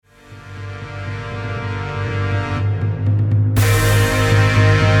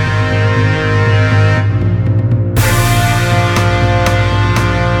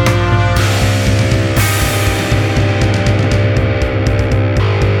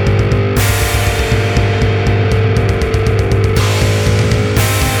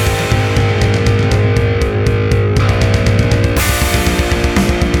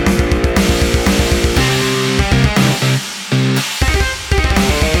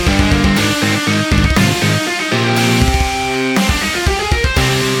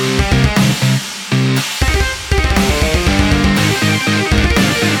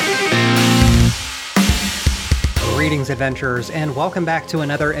adventurers, and welcome back to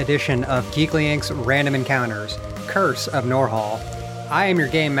another edition of Geekly Inc.'s Random Encounters, Curse of Norhall. I am your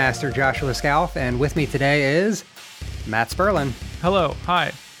Game Master, Joshua Scalf, and with me today is Matt Sperlin. Hello,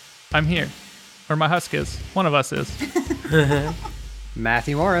 hi, I'm here. Or my husk is. One of us is.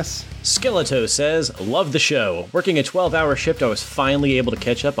 Matthew Morris. Skeleto says, love the show. Working a 12-hour shift, I was finally able to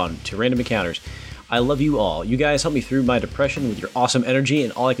catch up on to Random Encounters. I love you all. You guys helped me through my depression with your awesome energy,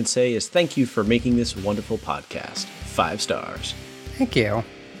 and all I can say is thank you for making this wonderful podcast. 5 stars. Thank you.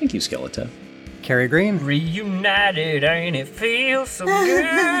 Thank you, Skeleto. Carrie Green. Reunited, ain't it feel so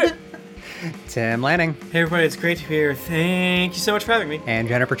good? Tim Lanning. Hey everybody, it's great to be here. Thank you so much for having me. And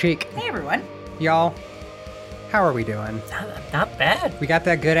Jennifer Cheek. Hey everyone. Y'all, how are we doing? Not bad. We got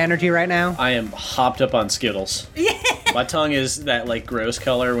that good energy right now? I am hopped up on Skittles. Yeah. My tongue is that, gross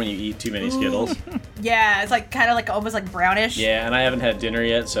color when you eat too many Skittles. Yeah, it's kind of almost brownish. Yeah, and I haven't had dinner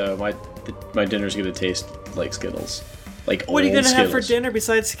yet, so my dinner's gonna taste like Skittles. Like What are you old gonna have for Skittles. dinner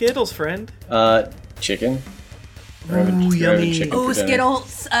besides Skittles, friend? Chicken. Ooh, yummy. Ooh,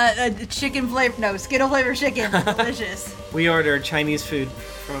 Skittles, chicken flavor. No, Skittle flavored chicken. Delicious. We ordered Chinese food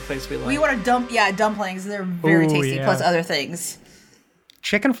from a place we like. We want to dumplings. They're very Ooh, tasty, yeah. plus other things.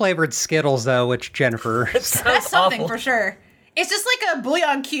 Chicken-flavored Skittles, though, which Jennifer... That's something awful. for sure. It's just like a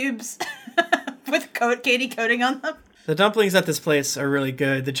bouillon cubes with candy coating on them. The dumplings at this place are really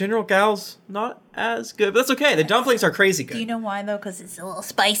good. The General Gal's not as good, but that's okay. The dumplings are crazy good. Do you know why though? Because it's a little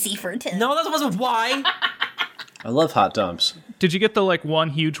spicy for Tim. No, that wasn't why. I love hot dumps. Did you get the one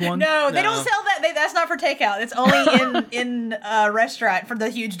huge one? No, they No. don't sell that. That's not for takeout. It's only in a restaurant for the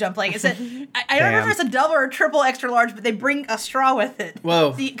huge dumpling. It's I don't remember if it's a double or a triple extra large, but they bring a straw with it.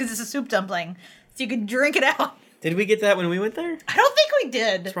 Whoa. Because it's a soup dumpling, so you can drink it out. Did we get that when we went there? I don't think we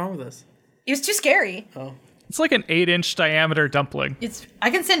did. What's wrong with us? It was too scary. Oh. It's like an 8-inch diameter dumpling. I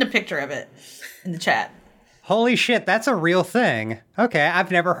can send a picture of it in the chat. Holy shit, that's a real thing. Okay, I've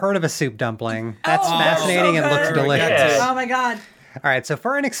never heard of a soup dumpling. That's Oh, fascinating so and looks good. delicious. Yes. Oh my god. All right, so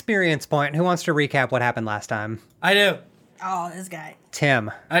for an experience point, who wants to recap what happened last time? I do. Oh, this guy. Tim.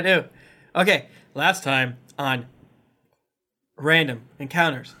 I do. Okay, last time on Random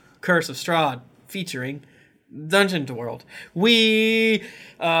Encounters, Curse of Strahd, featuring Dungeon World, we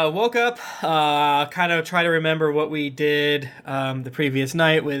woke up, kind of try to remember what we did the previous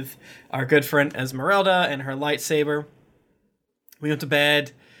night with our good friend Esmeralda and her lightsaber. We went to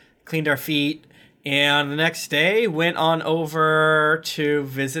bed, cleaned our feet, and the next day went on over to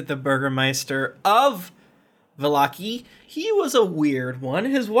visit the Burgermeister of Vallaki. He was a weird one.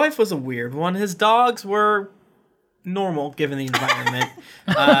 His wife was a weird one. His dogs were normal given the environment.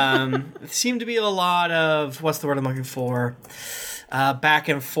 Seemed to be a lot of, what's the word I'm looking for? Back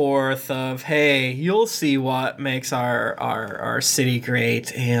and forth of, hey, you'll see what makes our city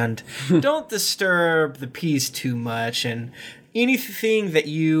great, and don't disturb the peace too much, and anything that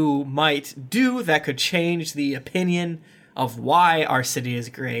you might do that could change the opinion of why our city is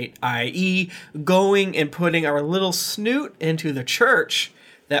great, i.e., going and putting our little snoot into the church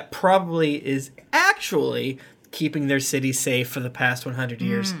that probably is actually keeping their city safe for the past 100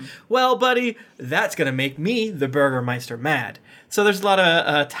 years. Well, buddy, that's going to make me, the Burgermeister, mad. So there's a lot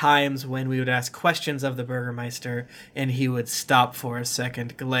of times when we would ask questions of the Burgermeister, and he would stop for a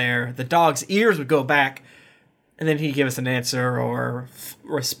second, glare. The dog's ears would go back, and then he'd give us an answer or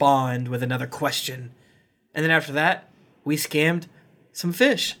respond with another question. And then after that, we scammed some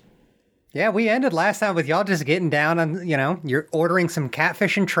fish. Yeah, we ended last time with y'all just getting down on, you're ordering some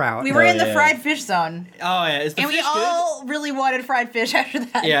catfish and trout. We were in the yeah. fried fish zone. Oh, yeah. Is the And fish we all really wanted fried fish after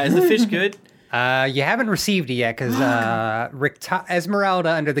that. good? Yeah, is the fish good? You haven't received it yet because Esmeralda,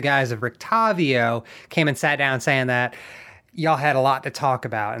 under the guise of Rictavio, came and sat down saying that y'all had a lot to talk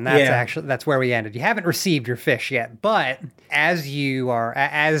about, and that's where we ended. You haven't received your fish yet, but as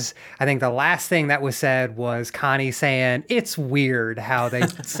I think the last thing that was said was Connie saying it's weird how they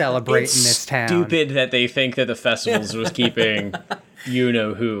celebrate in this town. Stupid that they think that the festivals was keeping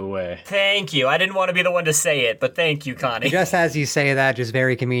you-know-who away. Thank you. I didn't want to be the one to say it, but thank you, Connie. Just as you say that, just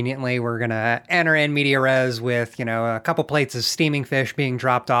very conveniently, we're going to enter in media res with, a couple plates of steaming fish being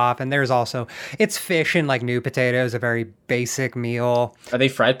dropped off. And there's also, it's fish and new potatoes, a very basic meal. Are they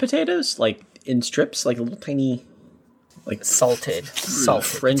fried potatoes? In strips? Little tiny... salted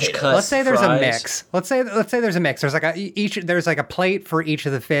French potatoes. cut. Let's say there's a fries? mix. Let's say there's a mix. There's there's a plate for each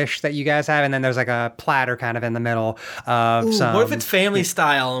of the fish that you guys have, and then there's a platter kind of in the middle of some. What if it's family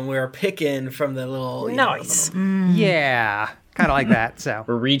style and we're picking from the little... Nice. Yeah, kind of like that. So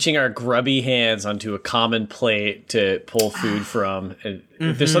We're reaching our grubby hands onto a common plate to pull food from. And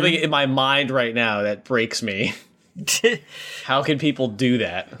there's something in my mind right now that breaks me. How can people do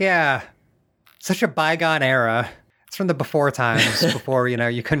that? yeah, such a bygone era. It's from the before times, before,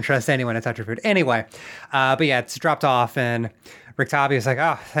 you couldn't trust anyone to touch your food. Anyway, but yeah, it's dropped off, and Rictavio's like,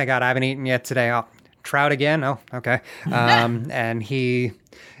 oh, thank God, I haven't eaten yet today. Oh, trout again? Oh, okay. And he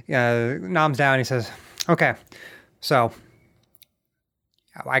noms down, he says, okay, so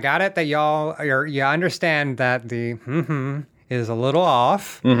I got it that you understand that the is a little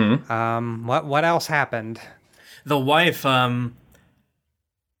off. Mm-hmm. What else happened? The wife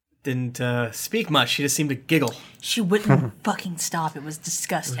didn't speak much. She just seemed to giggle. She wouldn't fucking stop. It was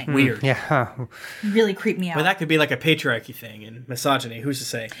disgusting. Weird. Yeah. Really creeped me out. But that could be like a patriarchy thing and misogyny. Who's to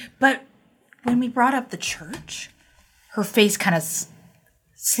say? But when we brought up the church, her face kind of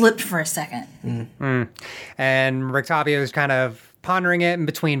slipped for a second. And Rictavio was kind of pondering it in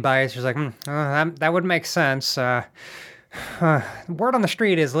between bites. She's like, that would make sense. Word on the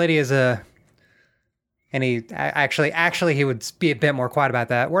street is Lydia's and he actually he would be a bit more quiet about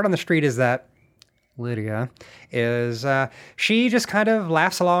that. Word on the street is that Lydia is she just kind of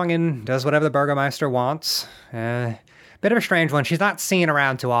laughs along and does whatever the Burgermeister wants. Bit of a strange one. She's not seen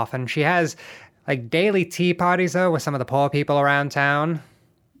around too often. She has like daily tea parties though with some of the poor people around town.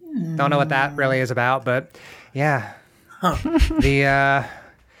 Don't know what that really is about, but yeah. It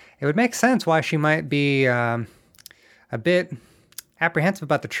would make sense why she might be a bit apprehensive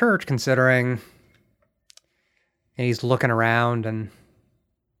about the church, considering. And he's looking around and a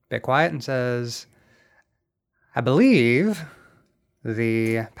bit quiet and says, I believe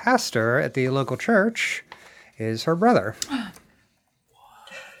the pastor at the local church is her brother.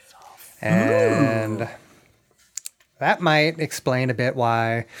 And that might explain a bit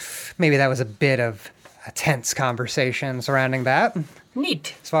why maybe that was a bit of a tense conversation surrounding that.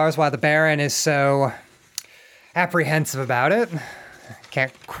 Neat. As far as why the Baron is so apprehensive about it,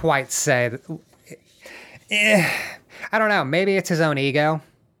 can't quite say that. I don't know. Maybe it's his own ego.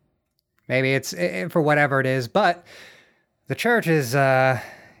 Maybe it's for whatever it is. But the church is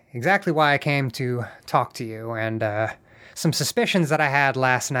exactly why I came to talk to you. And some suspicions that I had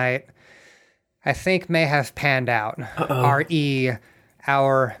last night, I think may have panned out. R.E.,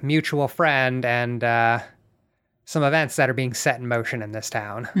 our mutual friend, and some events that are being set in motion in this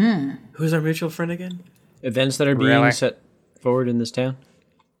town. Who's our mutual friend again? Events that are being set forward in this town?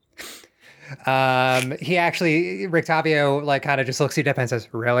 Rictavio like kind of just looks you up and says,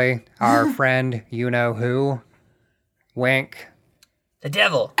 really? Our friend, you know who? Wink. The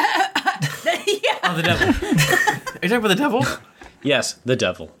devil. Oh, the devil. Are you talking about the devil? Yes, the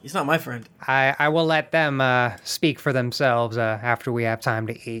devil. He's not my friend. I will let them speak for themselves after we have time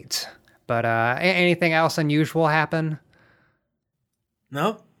to eat. But anything else unusual happen?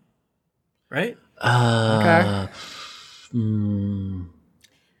 No? Right? Okay.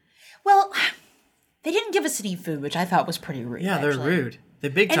 Well, they didn't give us any food, which I thought was pretty rude. Yeah, they're actually. rude.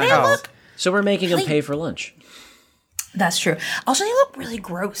 They're big time. And they look. So we're making them pay for lunch. That's true. Also, they look really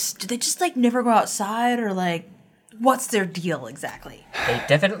gross. Do they just like never go outside, or like, what's their deal exactly? They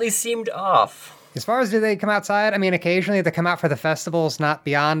definitely seemed off. As far as do they come outside, I mean, occasionally they come out for the festivals, not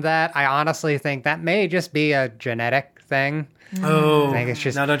beyond that. I honestly think that may just be a genetic thing. Oh, I think it's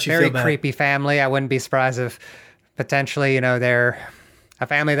just now don't you very feel bad? creepy family. I wouldn't be surprised if potentially, they're a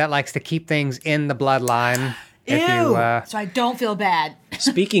family that likes to keep things in the bloodline. Ew! If you, So I don't feel bad.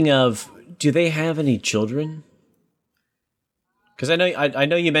 Speaking of, do they have any children? Because I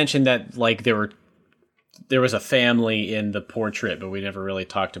know you mentioned that like there was a family in the portrait, but we never really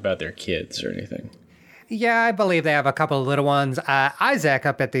talked about their kids or anything. Yeah, I believe they have a couple of little ones. Isaac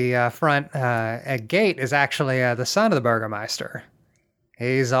up at the front gate is actually the son of the Burgermeister.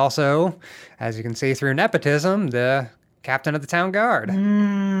 He's also, as you can see through nepotism, the captain of the town guard.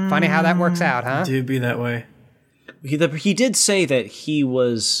 Funny how that works out, huh? Do be that way. He did say that he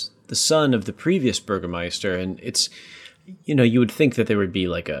was the son of the previous Burgermeister, and it's, you would think that there would be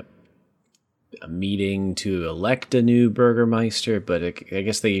like a meeting to elect a new Burgermeister, but I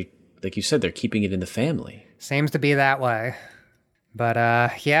guess they, like you said, they're keeping it in the family. Seems to be that way. But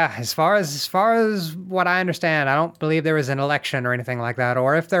yeah, as far as what I understand, I don't believe there was an election or anything like that.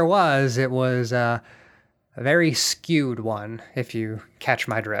 Or if there was, it was a very skewed one, if you catch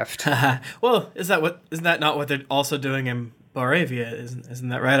my drift. Well, isn't that not what they're also doing in Boravia? Isn't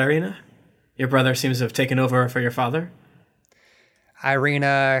that right, Irina? Your brother seems to have taken over for your father.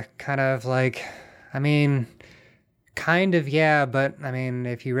 Irina kind of like, I mean, kind of, yeah, but I mean,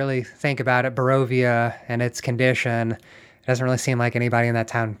 if you really think about it, Barovia and its condition, it doesn't really seem like anybody in that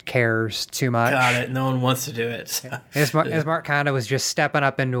town cares too much. Got it. No one wants to do it. Ismark kind of was just stepping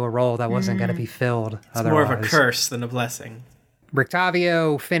up into a role that wasn't going to be filled It's otherwise. more of a curse than a blessing.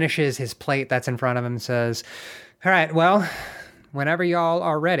 Rictavio finishes his plate that's in front of him and says, all right, well, whenever y'all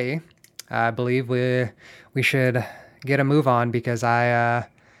are ready, I believe we should get a move on because I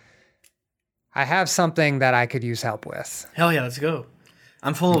have something that I could use help with. Hell yeah, let's go.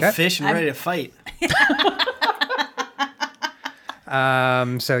 I'm full of fish and ready to fight.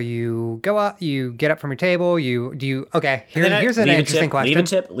 So you go up, you get up from your table, here's an interesting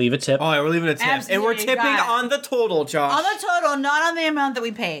question. Leave a tip. Oh, yeah, we're leaving a tip. Absolutely, And we're tipping got it. on the total, Josh. On the total, not on the amount that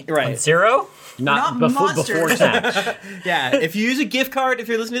we paid. Right. 0? Not Not before monsters. tax. Yeah, if you use a gift card, if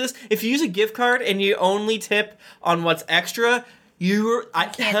you're listening to this, if you use a gift card and you only tip on what's extra,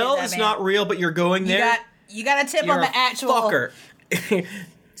 can't do hell that, is man. not real, but you're going there. You got to tip You're on a the actual. fucker.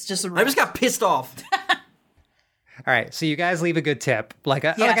 It's just a I just got pissed off. All right, so you guys leave a good tip, like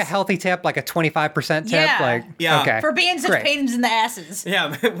a Yes. healthy tip, like a 25% tip, Yeah. Yeah. okay, for being such great. pains in the asses.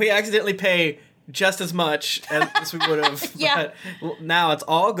 Yeah, we accidentally pay just as much as we would have. Yeah. But now it's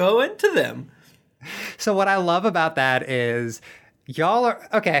all going to them. So what I love about that is y'all are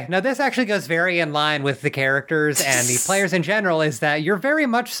okay. Now this actually goes very in line with the characters and the players in general. Is that you're very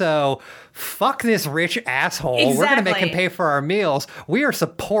much so. Fuck this rich asshole. We're gonna make him Exactly. pay for our meals. We are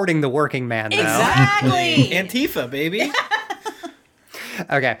supporting the working man, though. Exactly. Antifa, baby.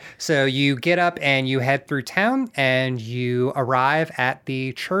 Okay, so you get up and you head through town and you arrive at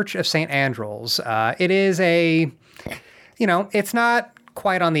the Church of St. Andrew's. It is it's not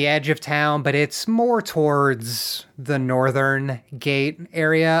quite on the edge of town, but it's more towards the northern gate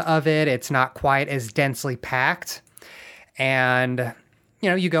area of it. It's not quite as densely packed. And,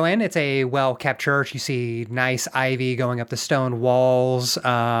 you go in, it's a well-kept church. You see nice ivy going up the stone walls,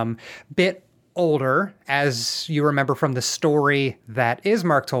 bit older, as you remember from the story that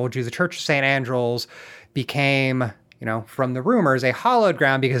Ismark told you. The Church of St. Andrew's became, from the rumors, a hallowed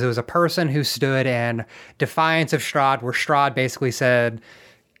ground because it was a person who stood in defiance of Strahd, where Strahd basically said,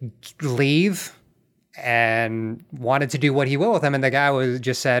 leave, and wanted to do what he will with him. And the guy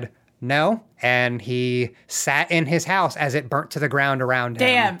just said, no. And he sat in his house as it burnt to the ground around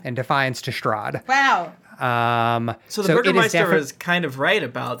Damn. him in defiance to Strahd. Wow. So the it is Burgermeister is kind of right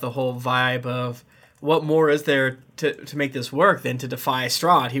about the whole vibe of what more is there to make this work than to defy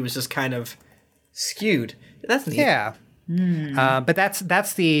Strahd. He was just kind of skewed. That's neat. Yeah. But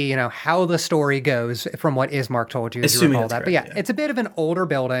that's the, how the story goes from what Ismark told you, as you Assuming recall that's that. But correct, yeah, yeah. it's a bit of an older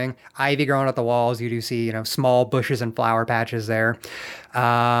building, ivy growing at the walls. You do see, small bushes and flower patches there.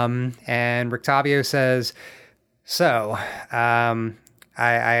 And Rictavio says, so,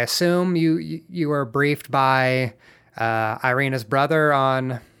 I assume you were briefed by Irina's brother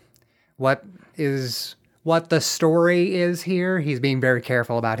on what the story is here. He's being very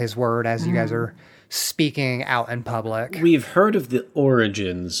careful about his word as you guys are speaking out in public. We've heard of the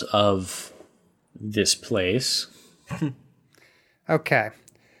origins of this place. Okay.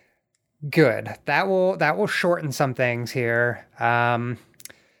 Good. That will shorten some things here.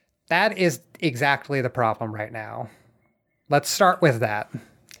 That is exactly the problem right now. Let's start with that.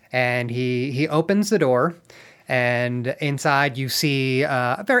 And he opens the door, and inside you see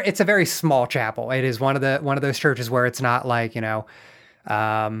it's a very small chapel. It is one of those churches where it's not like,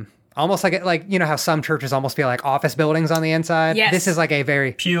 almost like how some churches almost feel like office buildings on the inside. Yes. This is like a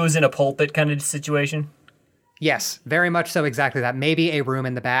very Pews in a pulpit kind of situation. Yes, very much so. Exactly that. Maybe a room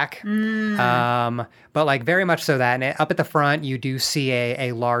in the back, but like very much so that. And up at the front, you do see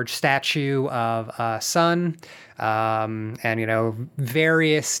a large statue of a sun, and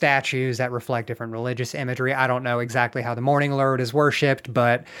various statues that reflect different religious imagery. I don't know exactly how the Morning Lord is worshipped,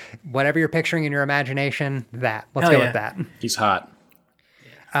 but whatever you're picturing in your imagination, let's Hell go yeah. with that. He's hot.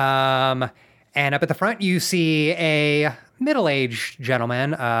 And up at the front, you see a middle-aged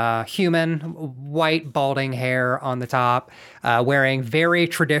gentleman, human, white balding hair on the top, wearing very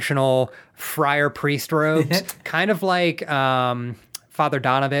traditional friar priest robes, kind of like Father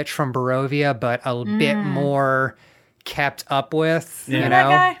Donovich from Barovia, but a bit more kept up with, Yeah. That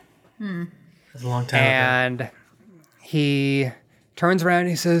guy? That's a long time ago. And he turns around and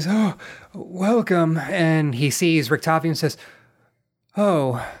he says, "Oh, welcome." And he sees Rictavio and says,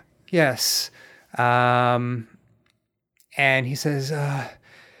 "Oh, yes." And he says,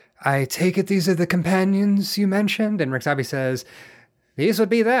 "I take it these are the companions you mentioned?" And Rictavio says, "These would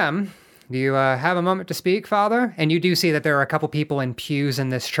be them. Do you have a moment to speak, Father?" And you do see that there are a couple people in pews in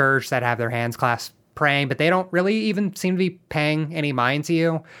this church that have their hands clasped praying, but they don't really even seem to be paying any mind to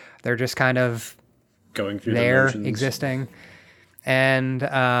you. They're just kind of Going through there, the motions. existing. And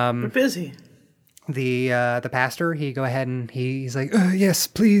We're busy. the pastor, he go ahead and he's like, "Yes,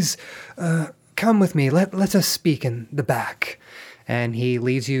 please, come with me. Let us speak in the back." And he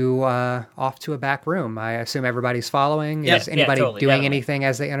leads you off to a back room. I assume everybody's following. Yeah, Is anybody totally, doing definitely. anything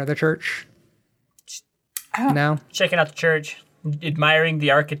as they enter the church? No? Checking out the church, admiring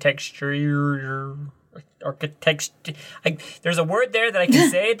the architecture. architecture. There's a word there that I can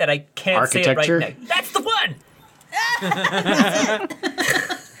say that I can't say it right now. That's the one.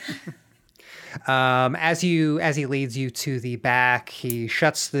 As he leads you to the back, he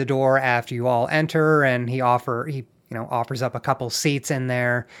shuts the door after you all enter, and he offers up a couple seats in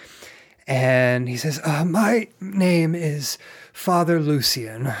there, and he says, "My name is Father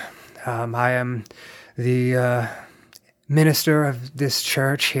Lucian. I am the minister of this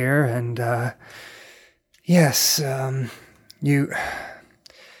church here, and yes,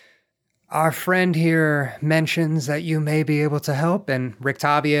 our friend here mentions that you may be able to help," and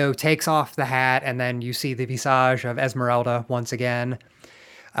Rictavio takes off the hat, and then you see the visage of Esmeralda once again,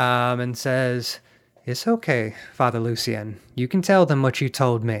 and says, "It's okay, Father Lucian. You can tell them what you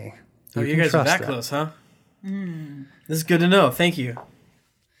told me. You guys are that close, huh? This is good to know. Thank you.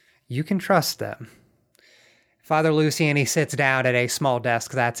 You can trust them." Father Lucian, he sits down at a small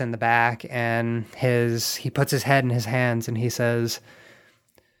desk that's in the back, and he puts his head in his hands, and he says,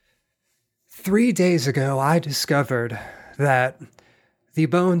 3 days ago, I discovered that the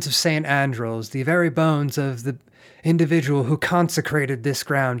bones of St. Andros, the very bones of the individual who consecrated this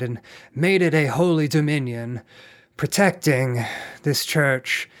ground and made it a holy dominion, protecting this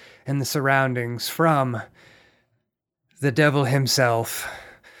church and the surroundings from the devil himself,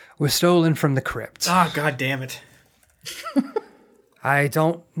 were stolen from the crypt. Ah, God damn it. I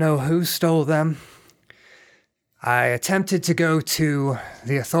don't know who stole them. I attempted to go to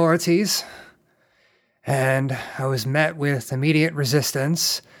the authorities, and I was met with immediate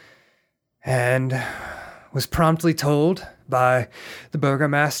resistance, and was promptly told by the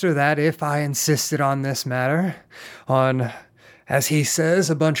burgomaster that if I insisted on this matter, on, as he says,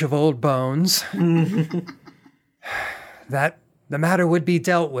 a bunch of old bones, that the matter would be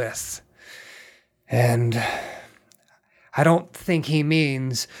dealt with. And I don't think he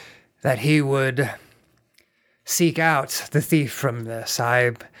means that he would seek out the thief from this.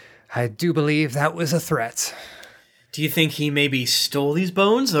 I do believe that was a threat. Do you think he maybe stole these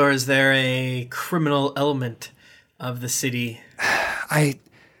bones, or is there a criminal element of the city? I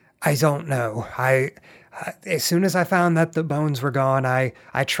don't know. As soon as I found that the bones were gone, I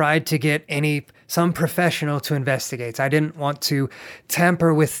tried to get some professional to investigate. I didn't want to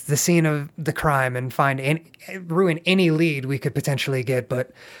tamper with the scene of the crime and ruin any lead we could potentially get,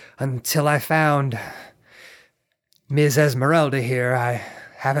 but until I found Ms. Esmeralda here, I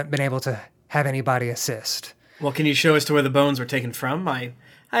haven't been able to have anybody assist. Well, can you show us to where the bones were taken from? I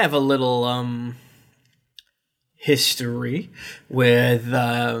have a little history with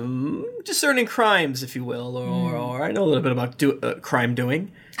discerning crimes, if you will, or I know a little bit about crime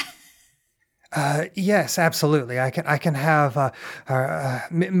doing. Yes, absolutely. I can have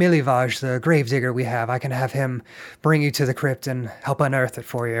Milivaj, the gravedigger we have. I can have him bring you to the crypt and help unearth it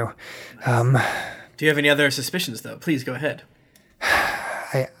for you. Do you have any other suspicions, though? Please go ahead.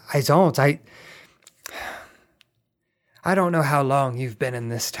 I don't. I don't know how long you've been in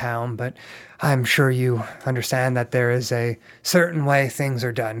this town, but I'm sure you understand that there is a certain way things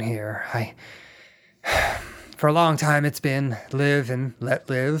are done here. For a long time it's been live and let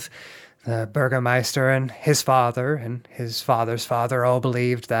live. The burgomaster and his father's father all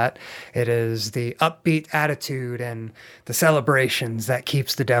believed that it is the upbeat attitude and the celebrations that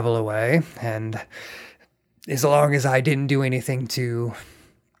keeps the devil away. And as long as I didn't do anything to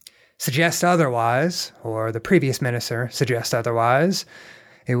suggest otherwise, or the previous minister suggest otherwise,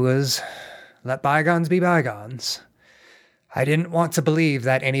 it was let bygones be bygones. I didn't want to believe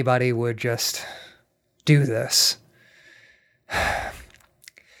that anybody would just do this.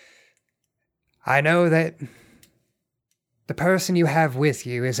 I know that the person you have with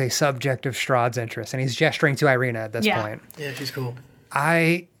you is a subject of Strahd's interest, and he's gesturing to Irina at this point. Yeah, she's cool.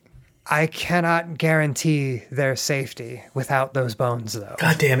 I cannot guarantee their safety without those bones, though.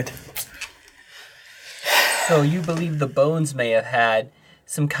 God damn it. So you believe the bones may have had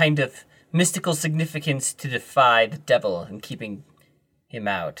some kind of mystical significance to defy the devil and keeping him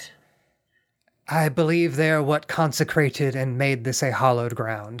out? I believe they're what consecrated and made this a hallowed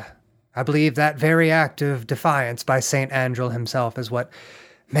ground. I believe that very act of defiance by St. Andral himself is what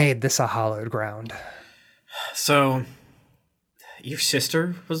made this a hallowed ground. So, your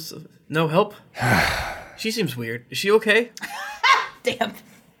sister was no help? She seems weird. Is she okay? Damn.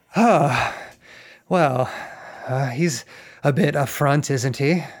 Well, he's a bit upfront, isn't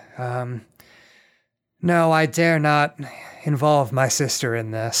he? No, I dare not involve my sister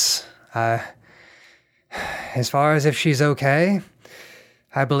in this. As far as if she's okay,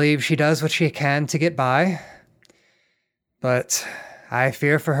 I believe she does what she can to get by. But I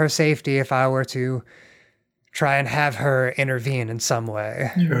fear for her safety if I were to try and have her intervene in some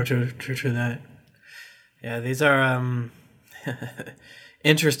way. True that. Yeah, these are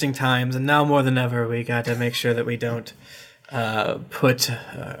interesting times, and now more than ever, we got to make sure that we don't put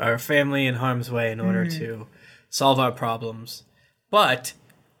our family in harm's way in order to solve our problems. But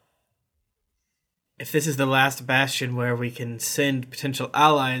if this is the last bastion where we can send potential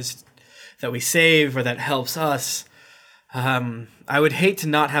allies that we save or that helps us, I would hate to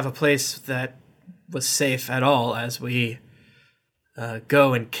not have a place that was safe at all as we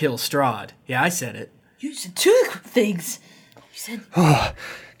go and kill Strahd. Yeah, I said it. You said two things. You said.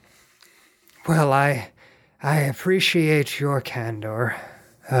 Well, I appreciate your candor.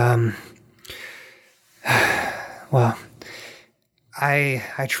 Well,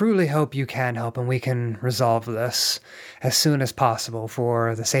 I truly hope you can help and we can resolve this as soon as possible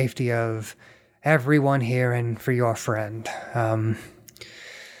for the safety of everyone here and for your friend.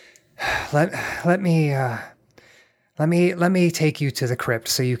 Let me take you to the crypt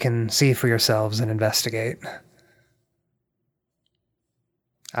so you can see for yourselves and investigate.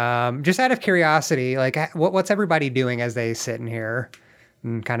 Just out of curiosity, like, what's everybody doing as they sit in here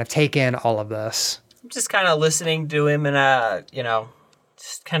and kind of take in all of this? I'm just kind of listening to him and,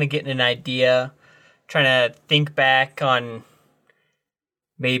 just kind of getting an idea, trying to think back on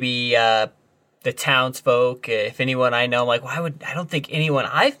maybe the townsfolk, if anyone I know. I'm like, I don't think anyone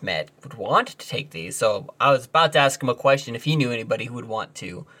I've met would want to take these. So I was about to ask him a question if he knew anybody who would want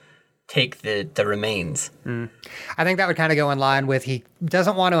to take the remains. I think that would kind of go in line with he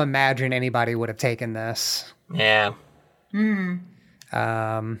doesn't want to imagine anybody would have taken this. Yeah.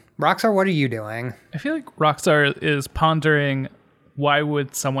 Roxar, what are you doing? I feel like Roxar is pondering, why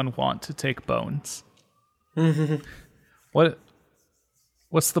would someone want to take bones?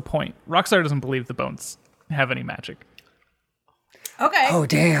 What's the point? Roxar doesn't believe the bones have any magic. Okay. Oh,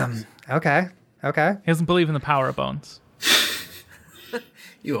 damn. Okay. He doesn't believe in the power of bones.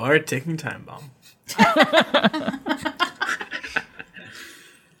 You are a ticking time bomb.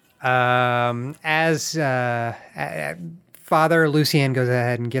 As Father Lucien goes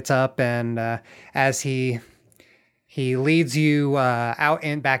ahead and gets up, and as he leads you out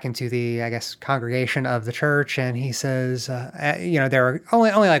and back into the, I guess, congregation of the church, and he says, there are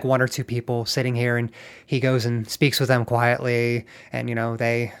only like one or two people sitting here, and he goes and speaks with them quietly, and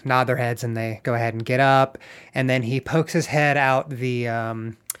they nod their heads and they go ahead and get up, and then he pokes his head out the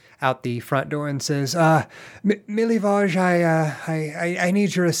front door and says, Milivaj, I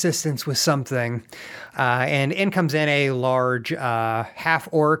need your assistance with something. And in comes in a large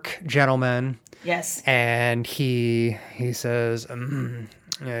half-orc gentleman. Yes. And he says,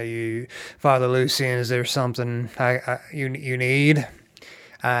 Father Lucien, is there something you need?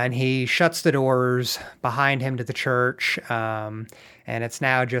 And he shuts the doors behind him to the church. And it's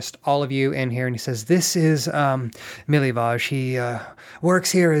now just all of you in here. And he says, this is Milivaj. He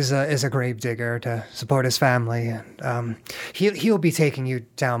works here as a grave digger to support his family. And he'll be taking you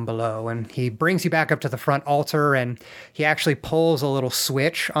down below. And he brings you back up to the front altar. And he actually pulls a little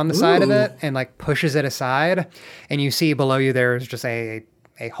switch on the side of it and like pushes it aside. And you see below you there's just a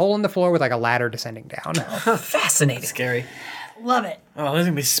hole in the floor with like a ladder descending down. Fascinating. Scary. Love it. Oh, this is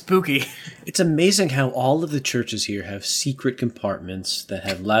going to be spooky. It's amazing how all of the churches here have secret compartments that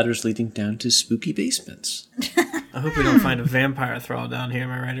have ladders leading down to spooky basements. I hope we don't find a vampire thrall down here.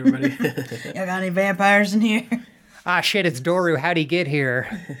 Am I right, everybody? Y'all got any vampires in here? Ah, shit, it's Doru. How'd he get here?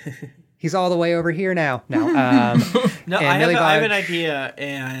 He's all the way over here now. No, No, I have an idea,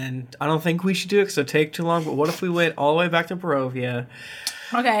 and I don't think we should do it because it'll take too long, but what if we went all the way back to Barovia,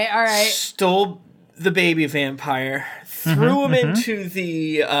 Okay, all right. stole the baby vampire, threw him into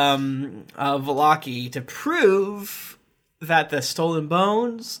the Velaki to prove that the stolen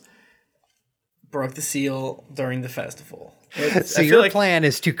bones broke the seal during the festival. So your plan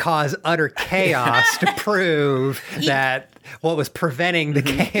is to cause utter chaos to prove that what was preventing the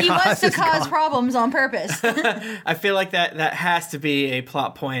chaos He wants to is cause gone. problems on purpose. I feel like that has to be a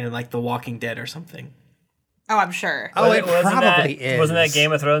plot point in like The Walking Dead or something. Oh, I'm sure. Oh, it probably is. Wasn't that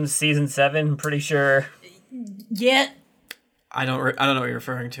Game of Thrones season 7? I'm pretty sure. Yeah. I don't know what you're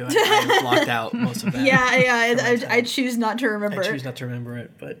referring to. I blocked out most of that. Yeah. I choose not to remember. I choose not to remember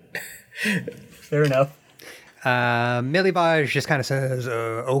it, but Fair enough. Milivaj just kind of says,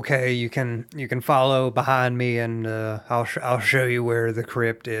 "Okay, you can follow behind me, and I'll show you where the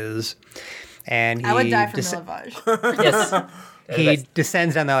crypt is." And I would die for Milivaj. Yes. he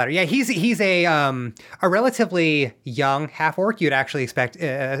descends down the ladder. Yeah, he's a relatively young half orc. You'd actually expect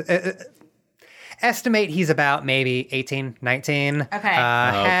estimate he's about maybe 18, 19. Okay.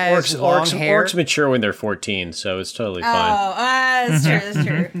 Has long hair. Orcs mature when they're 14, so it's totally fine. Oh, that's true. That's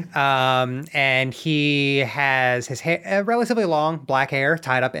true. And he has his hair, relatively long black hair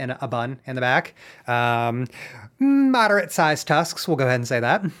tied up in a bun in the back. Moderate sized tusks, we'll go ahead and say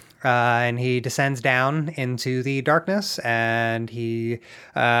that. And he descends down into the darkness, and he,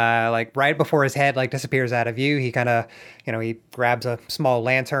 like right before his head like disappears out of view, he kind of, he grabs a small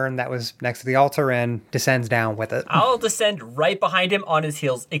lantern that was next to the altar and descends down with it. I'll descend right behind him on his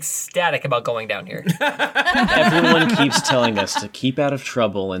heels, ecstatic about going down here. Everyone keeps telling us to keep out of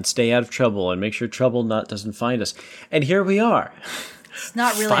trouble and stay out of trouble and make sure trouble doesn't find us. And here we are. It's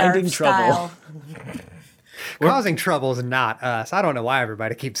not really Finding our trouble. style. Causing trouble is not us. I don't know why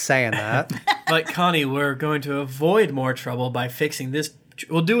everybody keeps saying that. But Connie, we're going to avoid more trouble by fixing this.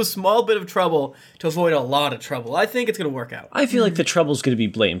 We'll do a small bit of trouble to avoid a lot of trouble. I think it's going to work out. I feel like the trouble's going to be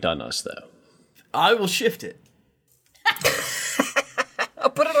blamed on us, though. I will shift it.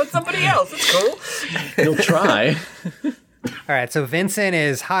 I'll put it on somebody else. It's cool. You'll try. All right, so Vincent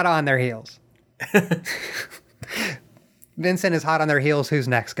is hot on their heels. Vincent is hot on their heels. Who's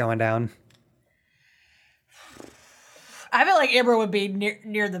next going down? I feel like Amber would be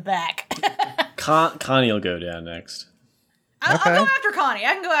near the back. Connie will go down next. I'll go after Connie.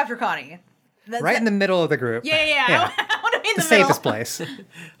 I can go after Connie. Right in the middle of the group. Yeah. I want to be in the The middle. safest place.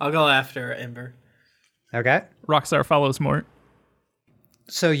 I'll go after Ember. Okay. Rockstar follows Mort.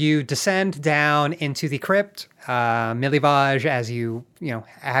 So you descend down into the crypt. Milivaj, as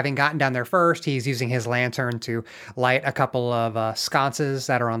having gotten down there first, he's using his lantern to light a couple of sconces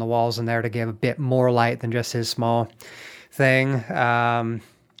that are on the walls in there to give a bit more light than just his small thing.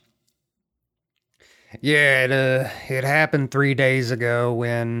 It happened 3 days ago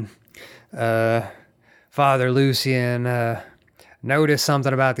when Father Lucian noticed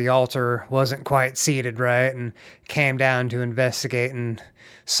something about the altar wasn't quite seated right and came down to investigate and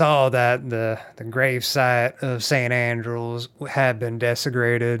saw that the gravesite of St. Andrews had been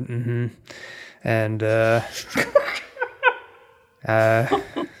desecrated. And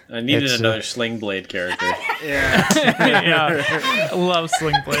I needed It's, another Sling Blade character. Yeah. Love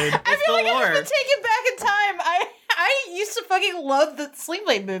Sling Blade. I feel like I have to take it back in time. I used to fucking love the Sling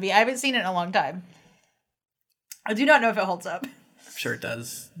Blade movie. I haven't seen it in a long time. I do not know if it holds up. I'm sure it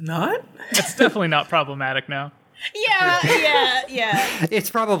does. Not? It's definitely not problematic now. Yeah. it's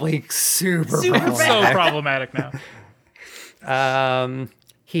probably super Super problematic. So problematic now.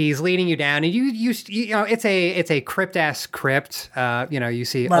 He's leading you down, and you it's a crypt-esque crypt. You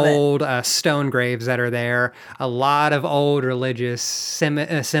see Love it. old stone graves that are there. A lot of old religious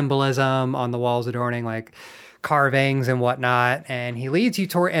symbolism on the walls, adorning like carvings and whatnot. And he leads you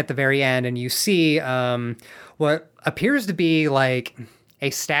toward at the very end, and you see what appears to be like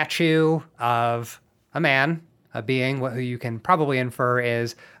a statue of a man, a being, who you can probably infer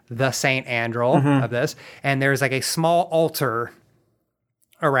is the Saint Andrel of this. And there's like a small altar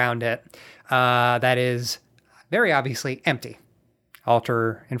around it that is very obviously empty.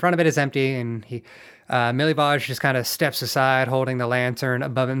 Altar in front of it is empty, and Milivaj just kind of steps aside holding the lantern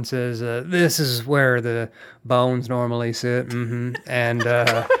above it and says, this is where the bones normally sit. And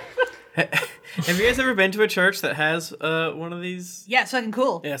Have you guys ever been to a church that has one of these? Yeah, it's fucking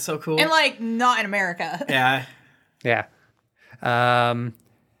cool. Yeah, so cool. And like not in America. Yeah. yeah.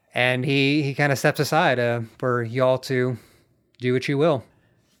 And he kind of steps aside for y'all to do what you will.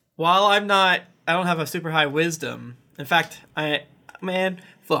 While I don't have a super high wisdom. In fact, I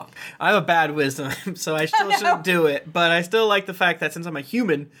have a bad wisdom, so I still shouldn't do it. But I still like the fact that since I'm a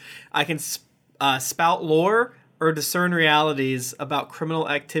human, I can spout lore or discern realities about criminal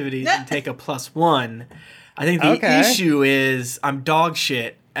activities and take a +1. I think the issue is I'm dog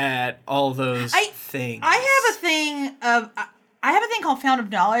shit at all those things. I have a thing called Fountain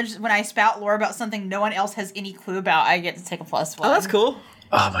of Knowledge. When I spout lore about something no one else has any clue about, I get to take a +1. Oh, that's cool.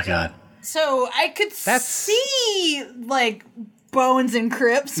 Oh my god. So I could see like bones and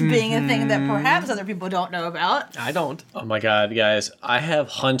crypts being a thing that perhaps other people don't know about. I don't. Oh my god, guys. I have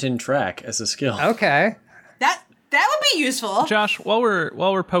Hunt and Track as a skill. Okay. That would be useful. Josh, while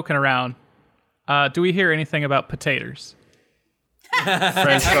we're poking around, do we hear anything about potatoes?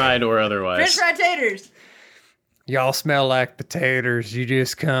 French fried or otherwise. French fried taters. Y'all smell like potatoes. You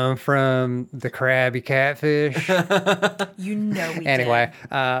just come from the Krabby Catfish. You know we Anyway,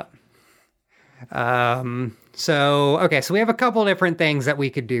 so we have a couple different things that we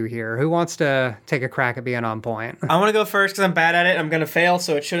could do here. Who wants to take a crack at being on point? I want to go first because I'm bad at it. I'm going to fail,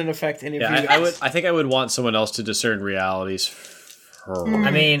 so it shouldn't affect any of you. I think I would want someone else to discern realities.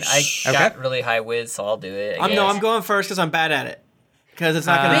 I mean, I got really high whiz, so I'll do it. I'm going first because I'm bad at it. because it's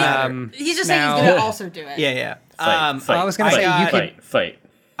not going to matter. He's just saying now- he's gonna also do it. Yeah. Fight. I was gonna say you could- fight.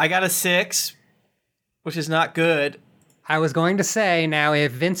 I got a 6, which is not good. I was going to say now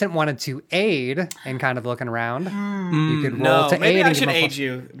if Vincent wanted to aid and kind of looking around, you could roll No, to maybe aid. I and should give him a aid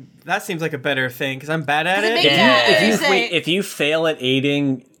you. That seems like a better thing because I'm bad at It it. makes- If you fail at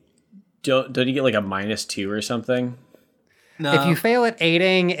aiding, don't you get like a -2 or something? No. If you fail at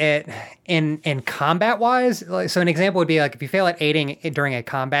aiding it in combat wise, like, so an example would be like if you fail at aiding during a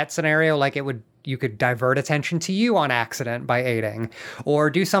combat scenario, like you could divert attention to you on accident by aiding,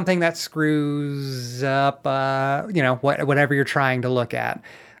 or do something that screws up, whatever you're trying to look at.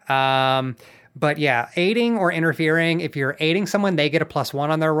 But yeah, aiding or interfering, if you're aiding someone, they get a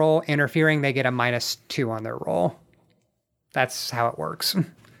 +1 on their roll. Interfering, they get a -2 on their roll. That's how it works.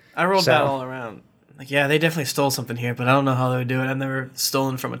 I rolled So- that all around. Like, yeah, they definitely stole something here, but I don't know how they would do it. I've never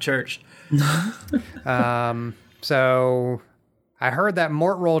stolen from a church. So I heard that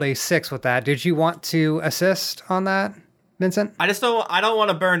Mort rolled a 6 with that. Did you want to assist on that, Vincent? I don't want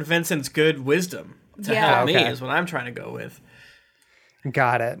to burn Vincent's good wisdom to Yeah. help me Okay. is what I'm trying to go with.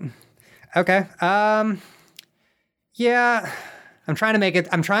 Got it. Okay. Yeah. I'm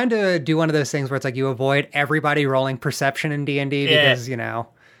trying to do one of those things where it's like you avoid everybody rolling perception in D&D because,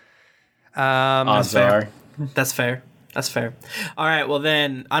 Odds are. That's fair. That's fair. All right, well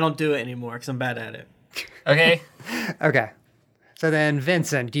then I don't do it anymore because I'm bad at it. Okay. okay. So then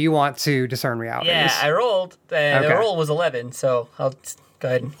Vincent, do you want to discern realities? Yeah, I rolled. The Okay. roll was 11, so I'll go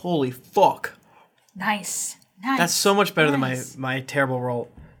ahead. Holy fuck. Nice. That's so much better Nice. than my terrible roll.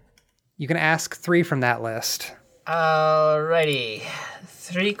 You can ask 3 from that list. Alrighty.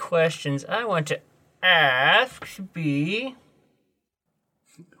 3 questions I want to ask should be...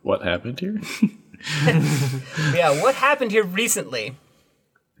 What happened here? Yeah, what happened here recently?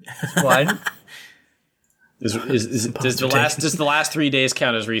 One. Does the last 3 days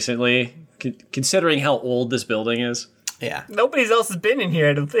count as recently? Considering how old this building is. Yeah. Nobody else has been in here,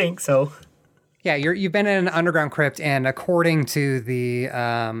 I don't think, so... Yeah, you've been in an underground crypt, and according to the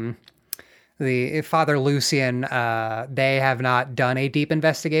Father Lucian, they have not done a deep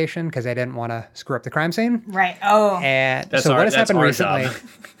investigation because they didn't want to screw up the crime scene. Right. Oh. And That's so our- what has that's happened our recently? job.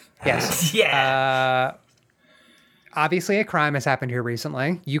 Yes. Yeah. Obviously, a crime has happened here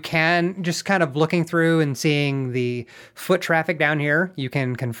recently. You can just kind of looking through and seeing the foot traffic down here. You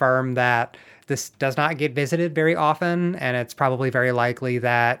can confirm that this does not get visited very often, and it's probably very likely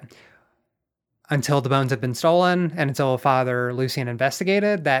that until the bones have been stolen and until Father Lucian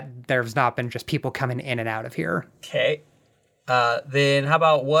investigated, that there's not been just people coming in and out of here. Okay. Then how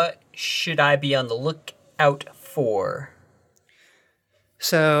about what should I be on the lookout for?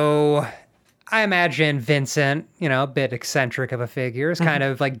 So I imagine Vincent, a bit eccentric of a figure, is kind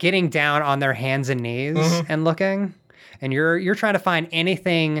of like getting down on their hands and knees and looking. And you're trying to find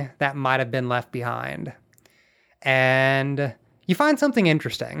anything that might have been left behind. And you find something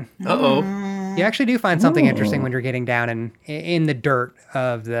interesting. Uh-oh. You actually do find something interesting when you're getting down in the dirt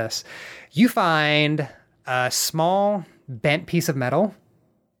of this. You find a small bent piece of metal.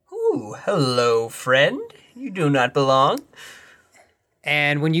 Ooh, hello, friend. You do not belong.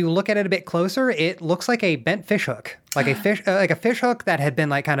 And when you look at it a bit closer, it looks like a bent fish hook, like a fish hook that had been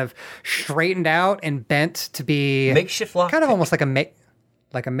like kind of straightened out and bent to be Makeshift lock. kind of almost like a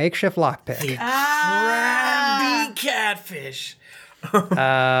makeshift lockpick. Crabby catfish.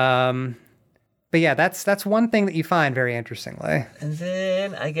 But yeah, that's one thing that you find very interestingly. And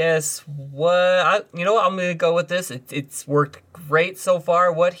then I guess I'm gonna go with this. It's worked great so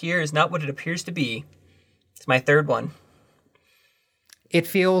far. What here is not what it appears to be. It's my third one. It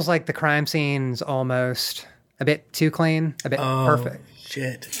feels like the crime scene's almost a bit too clean, a bit perfect.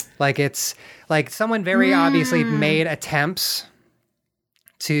 Shit. Like it's like someone very obviously made attempts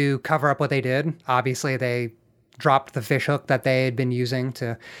to cover up what they did. Obviously, they dropped the fish hook that they had been using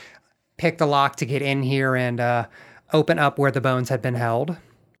to pick the lock to get in here and open up where the bones had been held.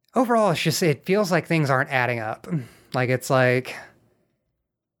 Overall, it feels like things aren't adding up. Like it's like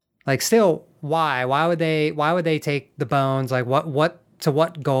still, why? Why would they take the bones? Like what to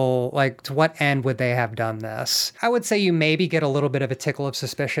what goal, like to what end would they have done this? I would say you maybe get a little bit of a tickle of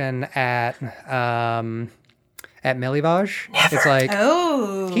suspicion at Milivaj. It's like,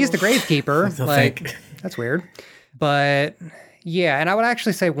 he's the gravekeeper. Like, that's weird. But yeah, and I would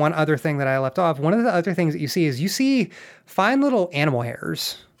actually say one other thing that I left off. One of the other things that you see is you see fine little animal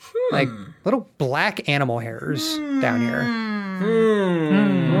hairs, like little black animal hairs down here.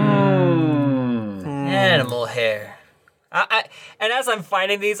 Animal hair. And as I'm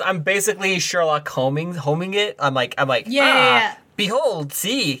finding these, I'm basically Sherlock homing it. I'm like, Yeah. behold,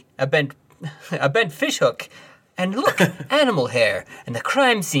 see, a bent fish hook. And look, animal hair. And the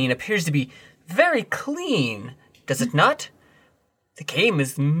crime scene appears to be very clean. Does it not? The game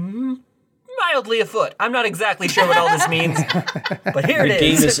is mildly afoot. I'm not exactly sure what all this means, but here The it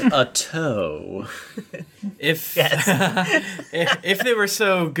game is. is a toe. If Yes. if they were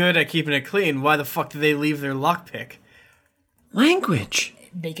so good at keeping it clean, why the fuck did they leave their lockpick? Language.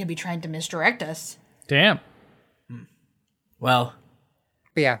 They could be trying to misdirect us. Damn. Well,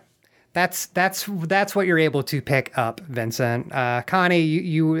 But yeah, that's what you're able to pick up, Vincent. Connie,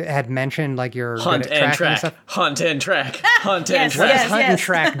 you had mentioned like you're Hunt good at and tracking track. stuff. Hunt and track. Hunt and Yes, What track. does hunt and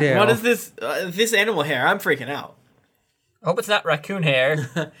track do? what is this animal hair? I'm freaking out. I hope it's not raccoon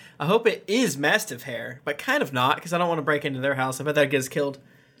hair. I hope it is mastiff hair, but kind of not, because I don't want to break into their house. I bet that gets killed.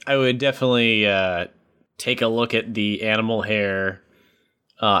 I would definitely take a look at the animal hair.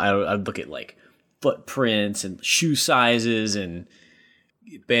 I'd look at like footprints and shoe sizes, and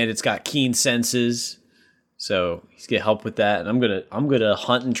Bandit's got keen senses, so he's gonna help with that. And I'm gonna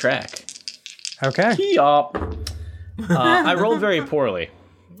hunt and track. Okay. Yup. I rolled very poorly,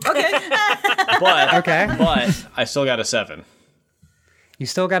 Okay. but Okay. but I still got a 7. You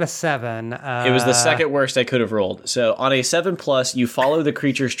still got a 7. It was the second worst I could have rolled. So on a 7+, you follow the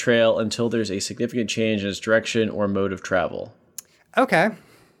creature's trail until there's a significant change in its direction or mode of travel. Okay.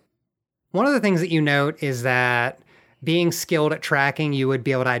 One of the things that you note is that being skilled at tracking, you would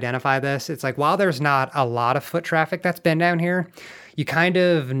be able to identify this. It's like while there's not a lot of foot traffic that's been down here, you kind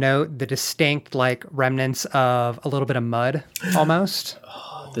of note the distinct like remnants of a little bit of mud almost.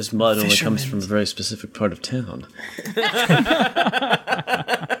 This mud only comes from a very specific part of town.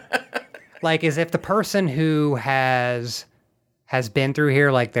 Like as if the person who has been through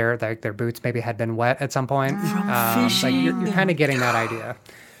here, like their boots maybe had been wet at some point. Like you're kind of getting that idea.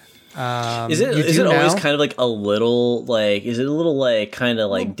 Is it you is do it always know- kind of like a little like is it a little like kind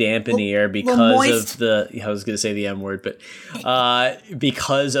of like damp in the air because moist. of the I was gonna say the M word, but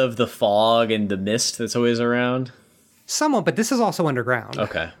because of the fog and the mist that's always around? Somewhat, but this is also underground.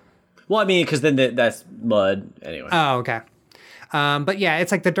 Okay. Well, I mean, because then that's mud anyway. Oh, okay. But yeah, it's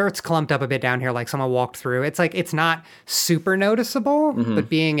like the dirt's clumped up a bit down here, like someone walked through. It's like it's not super noticeable, but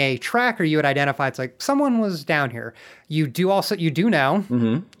being a tracker, you would identify it's like someone was down here. You do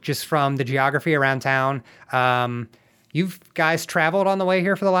know, just from the geography around town. You guys traveled on the way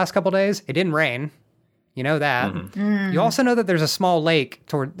here for the last couple days. It didn't rain. You know that. You also know that there's a small lake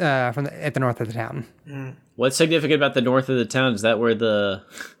toward at the north of the town. What's significant about the north of the town? Is that where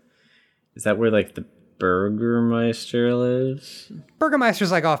like the Burgermeister lives?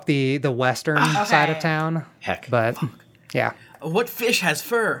 Burgermeister's like off the western side of town. Heck. But yeah. What fish has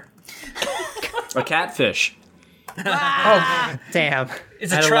fur? A catfish. Damn.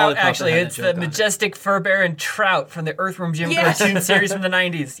 It's I a had a trout, lollipop that actually. had It's that the joke on it. majestic fur-bearing trout from the Earthworm Jim Yes. cartoon series from the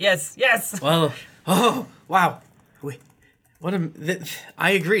 90s. Yes, yes. Well, oh wow,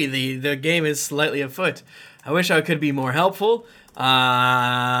 I agree. The game is slightly afoot. I wish I could be more helpful.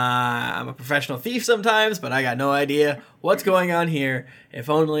 I'm a professional thief sometimes, but I got no idea what's going on here. If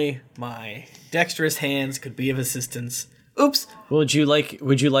only my dexterous hands could be of assistance. Oops, Would you like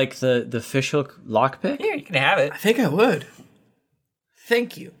the fishhook lockpick? Here, you can have it. I think I would.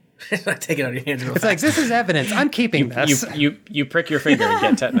 Thank you. I take it out of your hands real It's fast. like, this is evidence. I'm keeping this. You prick your finger and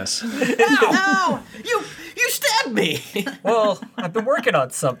get tetanus. Ow! You stabbed me. Well, I've been working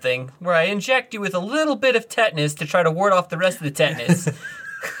on something where I inject you with a little bit of tetanus to try to ward off the rest of the tetanus.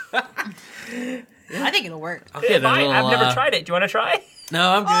 I think it'll work. I'll get a little, I've never tried it. Do you want to try?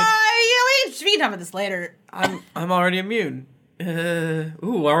 No, I'm good. We can talk about this later. I'm already immune.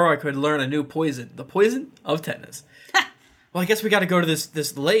 Or I could learn a new poison. The poison of tetanus. Well, I guess we got to go to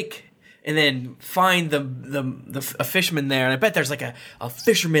this lake and then find a fisherman there. And I bet there's like a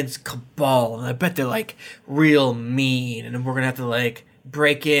fisherman's cabal, and I bet they're like real mean. And then we're gonna have to like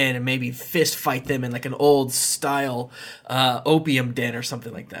break in and maybe fist fight them in like an old style opium den or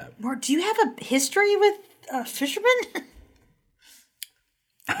something like that. Or do you have a history with fishermen?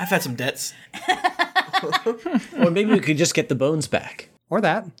 I've had some debts. Or maybe we could just get the bones back. Or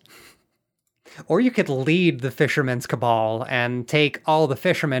that. Or you could lead the fisherman's cabal and take all the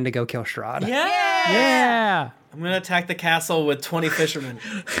fishermen to go kill Strahd. Yeah. I'm gonna attack the castle with 20 fishermen.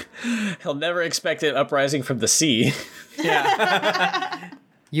 He'll never expect an uprising from the sea.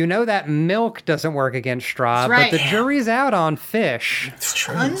 You know that milk doesn't work against Strahd, right. but the jury's out on fish. It's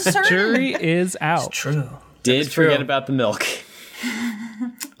true. Uncertain. Jury is out. True. Did true. forget about the milk.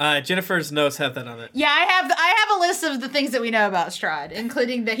 Jennifer's notes have that on it. Yeah, I have a list of the things that we know about Strahd,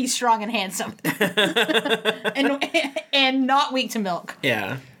 including that he's strong and handsome, and not weak to milk.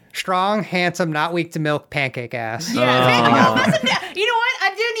 Yeah. Strong, handsome, not weak to milk, pancake ass. Yeah, pancake ass. You know what?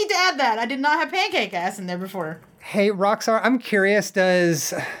 I do need to add that. I did not have pancake ass in there before. Hey, Roxar, I'm curious,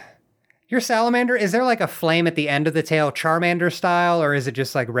 does your salamander, is there like a flame at the end of the tail, Charmander style, or is it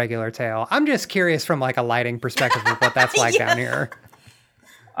just like regular tail? I'm just curious from like a lighting perspective of what that's like down here.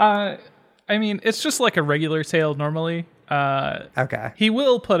 I mean, it's just like a regular tail normally. Okay. He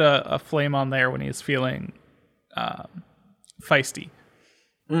will put a flame on there when he's feeling feisty.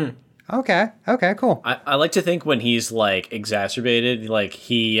 Okay, cool. I like to think when he's like exacerbated, like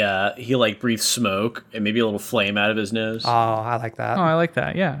he like breathes smoke and maybe a little flame out of his nose. Oh, I like that. Oh, I like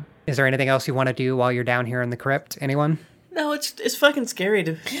that. Yeah. Is there anything else you want to do while you're down here in the crypt? Anyone? No, it's fucking scary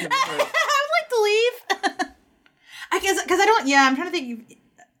to. I would like to leave. I guess because I don't. Yeah, I'm trying to think.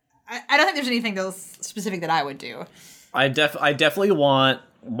 I don't think there's anything else specific that I would do. I definitely want,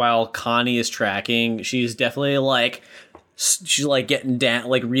 while Connie is tracking, she's definitely like, she's like getting down,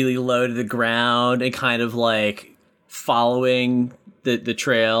 like really low to the ground and kind of like following the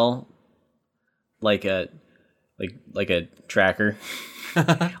trail, like a tracker,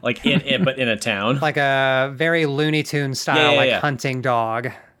 like but in a town, Like a very Looney Tunes style, Yeah. hunting dog.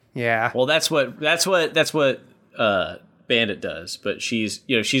 Yeah. Well, that's what Bandit does, but she's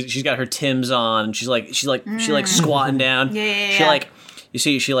got her Timbs on. She's like squatting down. Yeah.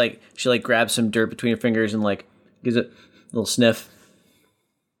 She grabs some dirt between her fingers and like gives it a little sniff.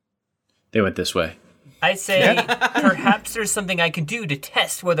 They went this way. I say perhaps there's something I could do to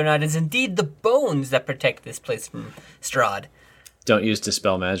test whether or not it's indeed the bones that protect this place from Strahd. Don't use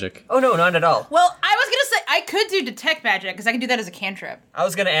dispel magic. Oh no, not at all. Well, I was gonna say I could do detect magic because I can do that as a cantrip. I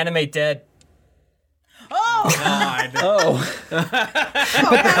was gonna animate dead. Oh, God. Oh,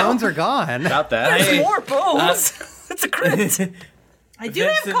 But the bones are gone. about that. There's more bones. It's a crit. I do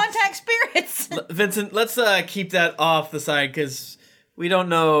have Vincent- contact spirits. Vincent, let's keep that off the side because we don't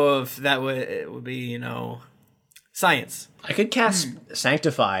know if that would be, science. I could cast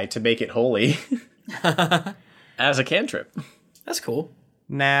Sanctify to make it holy as a cantrip. That's cool.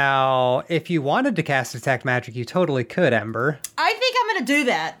 Now, if you wanted to cast detect magic, you totally could, Ember. I think I'm gonna do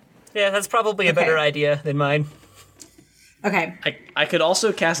that. Yeah, that's probably a better idea than mine. Okay. I could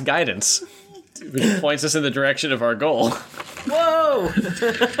also cast Guidance, which points us in the direction of our goal. Whoa!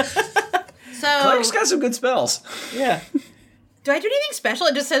 So, Clark's got some good spells. Yeah. do I do anything special?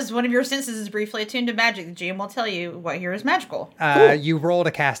 It just says one of your senses is briefly attuned to magic. The GM will tell you what here is magical. You roll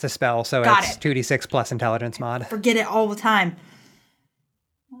to cast a spell, so Got it's it. 2d6 plus intelligence mod. Forget it all the time.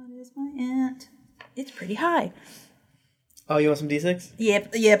 What is my int? It's pretty high. Oh, you want some D6?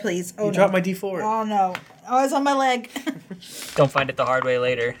 Yeah, please. Oh, You no. dropped my D4. Oh, no. Oh, it's on my leg. Don't find it the hard way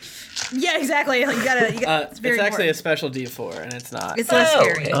later. Yeah, exactly. You gotta, it's very it's actually a important. special D4, and it's not. It's less Oh,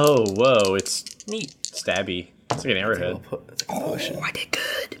 scary. okay. Oh, whoa, it's Neat. stabby. It's like an arrowhead. It's a potion. I did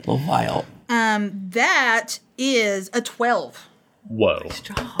good. Little vial. That is a 12. Whoa.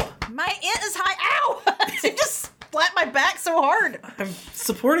 My int is high. Ow! It just slapped my back so hard. I'm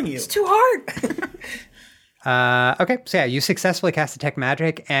supporting you. It's too hard. Okay, so yeah, you successfully cast detect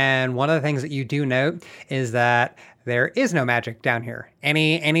magic, and one of the things that you do note is that there is no magic down here.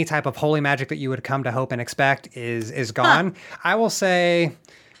 Any type of holy magic that you would come to hope and expect is gone. I will say,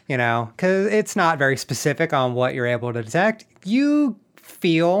 because it's not very specific on what you're able to detect, you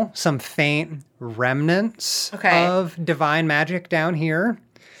feel some faint remnants Okay. of divine magic down here.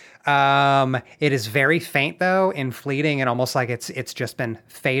 It is very faint though, and fleeting, and almost like it's just been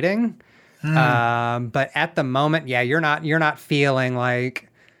fading. But at the moment, yeah, you're not feeling like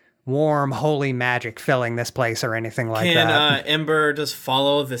warm, holy magic filling this place or anything like Can that. Ember just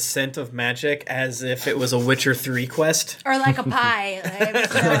follow the scent of magic as if it was a Witcher 3 quest? Or like a pie.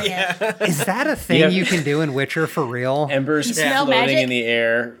 Is that a thing Yeah. you can do in Witcher for real? Embers smell floating magic? in the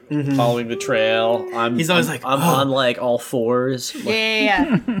air, following the trail. He's always like, I'm "Oh." on like all fours.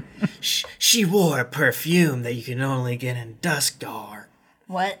 Yeah. She wore a perfume that you can only get in Duskdar.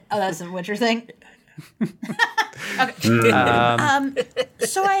 What? Oh, that's a Witcher thing? Okay.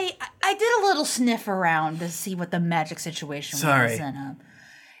 So I did a little sniff around to see what the magic situation Sorry. was. And,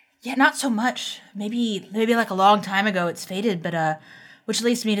 yeah, not so much. Maybe like a long time ago it's faded, but which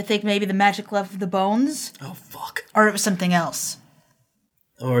leads me to think maybe the magic left the bones, Oh, fuck. or it was something else.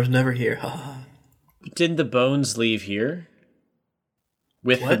 Or it's never here. Didn't the bones leave here?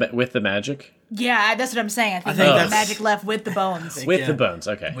 With the magic? Yeah, that's what I'm saying. I think, think the that's- magic left with the bones. With Yeah. the bones,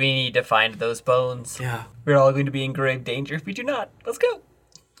 okay. We need to find those bones. Yeah. We're all going to be in grave danger if we do not. Let's go.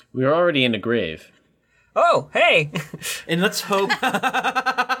 We're already in a grave. Oh, hey. And let's hope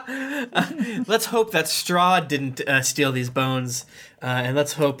that Strahd didn't steal these bones. And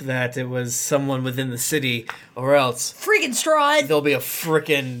let's hope that it was someone within the city, or else Freaking Strahd! there'll be a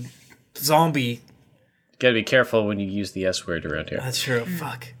frickin' zombie. Gotta be careful when you use the S word around here. That's true.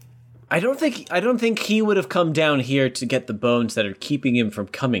 Fuck. I don't think he would have come down here to get the bones that are keeping him from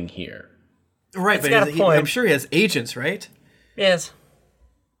coming here. Right, got a but point. I'm sure he has agents, right? Yes.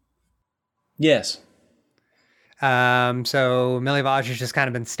 Yes. So Millie Vaj has just kind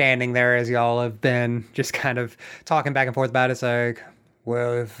of been standing there as y'all have been just kind of talking back and forth about it. It's like,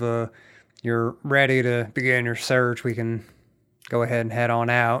 well, if you're ready to begin your search, we can go ahead and head on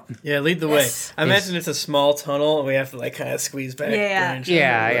out. Yeah, lead the Yes. way. I imagine it's a small tunnel, and we have to like kind of squeeze back. Yeah. branch,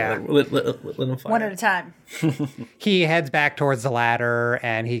 Yeah. Lit them fire. One at a time. He heads back towards the ladder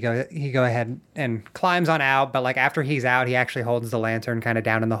and he go ahead and climbs on out, but like after he's out, he actually holds the lantern kind of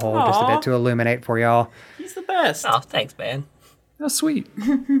down in the hole just a Aw. bit to illuminate for y'all. He's the best. Oh, thanks, man. Oh, sweet.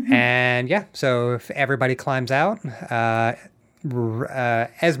 And yeah, so if everybody climbs out,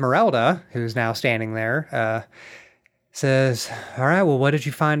 Esmeralda, who's now standing there, says, "All right, well, what did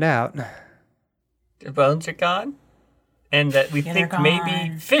you find out?" Their bones are gone, and that we Yeah, think they're maybe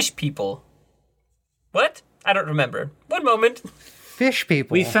gone. fish people. What? I don't remember. One moment. Fish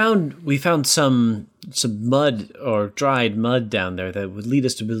people. We found some mud or dried mud down there that would lead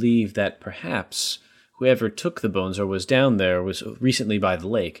us to believe that perhaps whoever took the bones or was down there was recently by the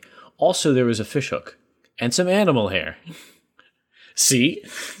lake. Also, there was a fish hook and some animal hair. See?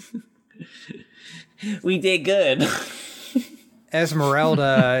 We did good.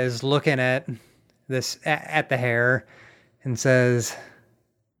 Esmeralda is looking at at the hair and says,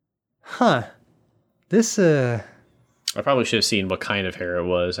 "Huh, this I probably should have seen what kind of hair it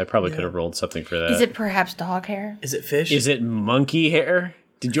was. I probably could have rolled something for that. Is it perhaps dog hair? Is it fish? Is it monkey hair?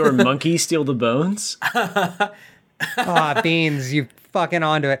 Did your monkey steal the bones? Beans, you fucking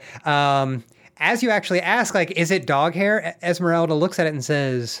onto it." As you actually ask, like, is it dog hair? Esmeralda looks at it and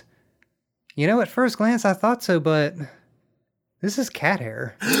says, "You know, at first glance, I thought so, but this is cat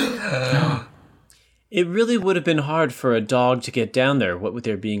hair." It really would have been hard for a dog to get down there, what with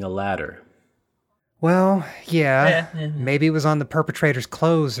there being a ladder. Well, yeah, Yeah. maybe it was on the perpetrator's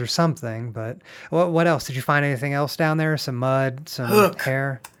clothes or something, but what else? Did you find anything else down there? Some mud, some Hook.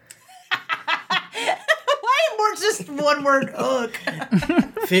 hair? Why more just one word hook?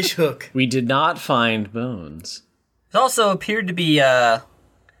 Fish hook. We did not find bones. It also appeared to be, I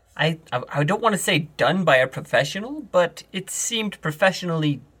don't want to say done by a professional, but it seemed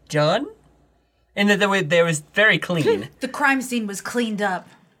professionally done. And that there was very clean. The crime scene was cleaned up.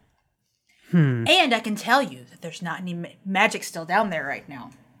 And I can tell you that there's not any magic still down there right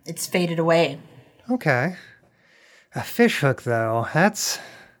now. It's faded away. Okay. A fish hook, though,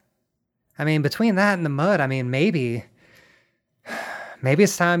 I mean, between that and the mud, I mean, maybe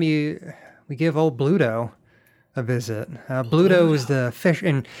it's time we give old Bluto a visit. Bluto is the fish,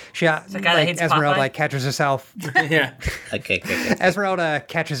 and she, guy that hates Esmeralda, Popeye? like, catches herself. Yeah. Okay. Esmeralda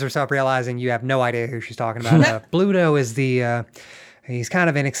catches herself realizing you have no idea who she's talking about. Bluto is he's kind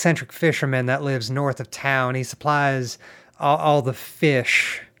of an eccentric fisherman that lives north of town. He supplies all the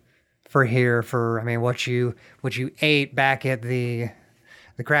fish for here what you ate back at the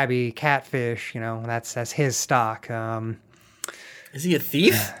Krabby Catfish, that's his stock. Is he a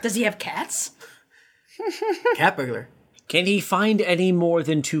thief? Does he have cats? Cat burglar. Can he find any more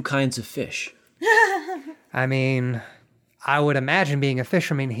than two kinds of fish? I mean, I would imagine being a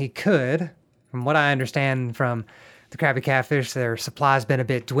fisherman, he could. From what I understand from the Krabby Catfish, their supply's been a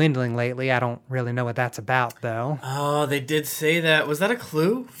bit dwindling lately. I don't really know what that's about, though. Oh, they did say that. Was that a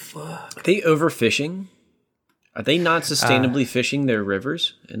clue? Fuck. Are they overfishing? Are they not sustainably fishing their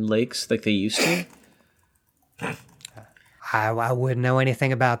rivers and lakes like they used to? I wouldn't know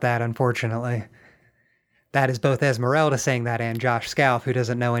anything about that, unfortunately. That is both Esmeralda saying that and Josh Scalf, who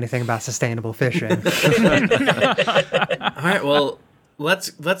doesn't know anything about sustainable fishing. All right, well,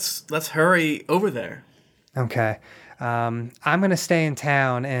 let's hurry over there. Okay. I'm going to stay in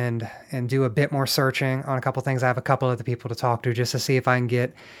town and do a bit more searching on a couple things. I have a couple other people to talk to just to see if I can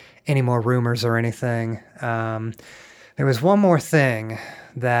get any more rumors or anything. There was one more thing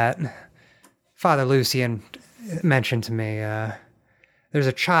that Father Lucian mentioned to me. There's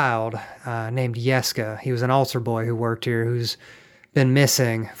a child named Yeska. He was an altar boy who worked here who's been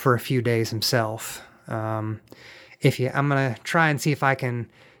missing for a few days himself. I'm going to try and see if I can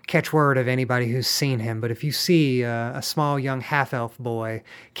catch word of anybody who's seen him. But if you see a small young half-elf boy,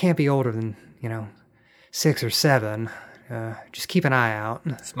 can't be older than, 6 or 7, just keep an eye out.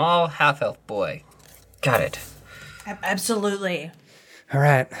 Small half-elf boy. Got it. Absolutely. All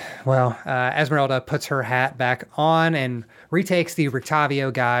right. Well, Esmeralda puts her hat back on and retakes the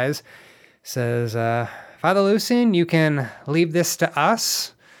Rictavio guys. Says, Father Lucian, you can leave this to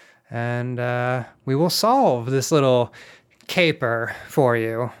us, and we will solve this little caper for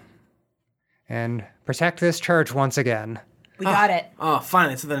you and protect this church once again. We got it. Oh,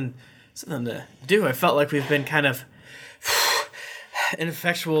 finally. So then something to do. I felt like we've been kind of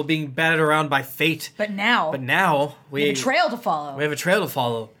ineffectual, being batted around by fate. But now we have a trail to follow. We have a trail to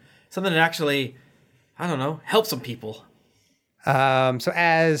follow. Something that actually, I don't know, helps some people. So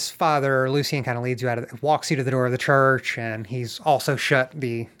as Father Lucian kind of leads you walks you to the door of the church, and he's also shut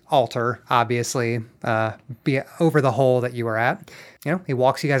the altar, obviously, over the hole that you were at. He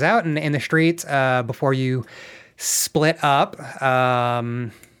walks you guys out and in the streets before you split up.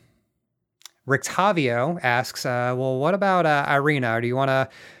 Rictavio asks, well, what about Irina? Do you want to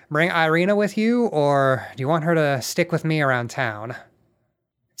bring Irina with you, or do you want her to stick with me around town?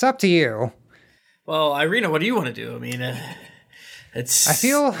 It's up to you. Well, Irina, what do you want to do? I mean, I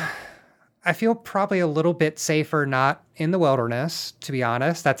feel probably a little bit safer not in the wilderness, to be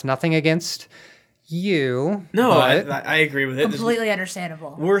honest. That's nothing against you. No, I agree with it. Completely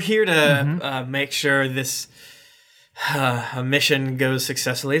understandable. We're here to make sure this mission goes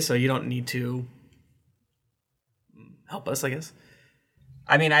successfully, so you don't need to help us, I guess.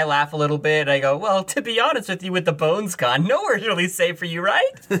 I mean, I laugh a little bit. I go, well, to be honest with you, with the bones gone, nowhere's really safe for you, right?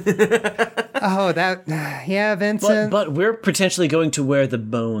 Oh, yeah, Vincent. But we're potentially going to where the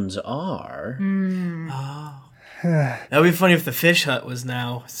bones are. Oh. That would be funny if the fish hut was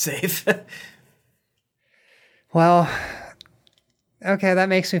now safe. Well, okay, that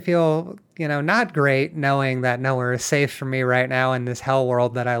makes me feel, not great knowing that nowhere is safe for me right now in this hell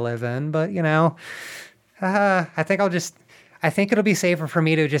world that I live in. But, I think it'll be safer for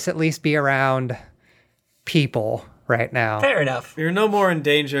me to just at least be around people right now. Fair enough. You're no more in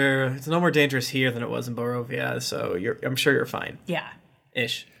danger. It's no more dangerous here than it was in Barovia, so I'm sure you're fine. Yeah.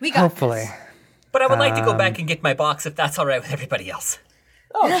 Ish. We got Hopefully. this. But I would like to go back and get my box if that's all right with everybody else.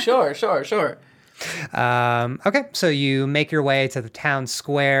 Oh, sure. Okay, so you make your way to the town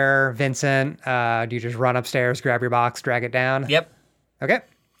square. Vincent, do you just run upstairs, grab your box, drag it down? Yep. Okay.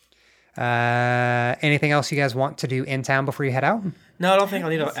 Anything else you guys want to do in town before you head out? No, I don't think I'll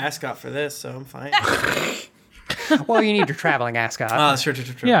need an ascot for this, so I'm fine. Well, you need your traveling ascot. Oh, sure.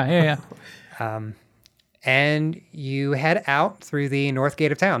 Yeah. And you head out through the north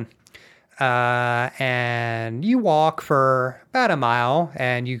gate of town. And you walk for about a mile,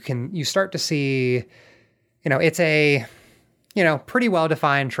 and you start to see, it's a, pretty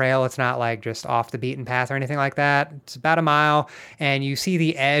well-defined trail. It's not like just off the beaten path or anything like that. It's about a mile, and you see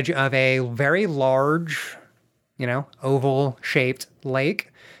the edge of a very large, oval-shaped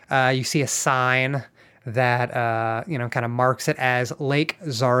lake. You see a sign that, kind of marks it as Lake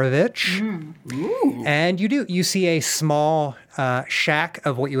Zarovich. And you see a small shack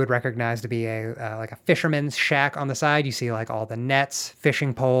of what you would recognize to be like a fisherman's shack on the side. You see like all the nets,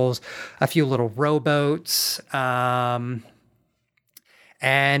 fishing poles, a few little rowboats. And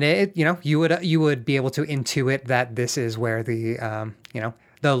you would be able to intuit that this is where the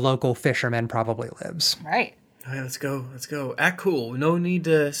local fisherman probably lives. Right. All right, let's go. Act cool. No need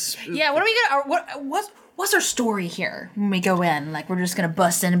to. Yeah. What are we gonna? What's our story here when we go in? Like, we're just gonna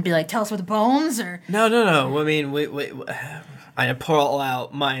bust in and be like, "Tell us what the bones," or No. I mean, I pull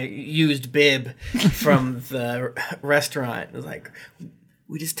out my used bib from the restaurant. It was like,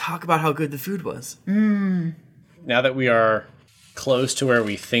 we just talk about how good the food was. Now that we are close to where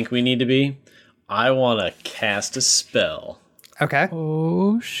we think we need to be, I want to cast a spell. Okay.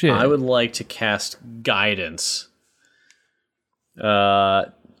 Oh, shit. I would like to cast Guidance.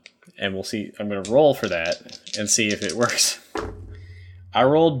 And we'll see. I'm going to roll for that and see if it works. I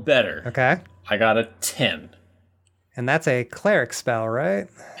rolled better. Okay. I got a 10. And that's a cleric spell, right?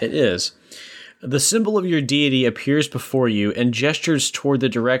 It is. The symbol of your deity appears before you and gestures toward the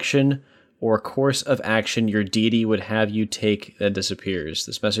direction or course of action your deity would have you take, then disappears.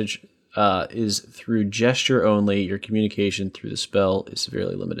 This message is through gesture only. Your communication through the spell is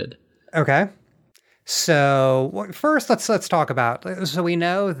severely limited. Okay. So first, let's talk about. So we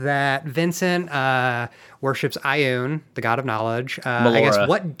know that Vincent worships Ioun, the god of knowledge. Melora. I guess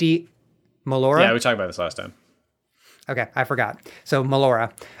Melora? Yeah, we talked about this last time. Okay, I forgot. So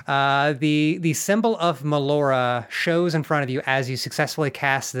Melora. The symbol of Melora shows in front of you as you successfully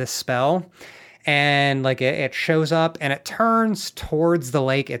cast this spell. And like it shows up and it turns towards the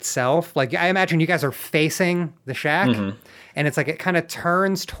lake itself. Like I imagine you guys are facing the shack, and it's like it kind of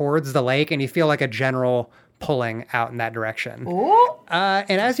turns towards the lake, and you feel like a general pulling out in that direction.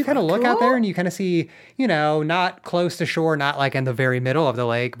 And as you kind of look out there and you kind of see, not close to shore, not like in the very middle of the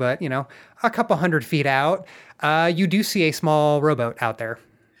lake, but a couple 100 feet out, you do see a small rowboat out there.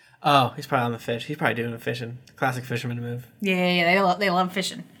 Oh, he's probably on the fish. He's probably doing the fishing. Classic fisherman move. Yeah, they love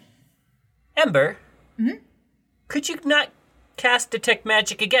fishing. Ember, could you not cast Detect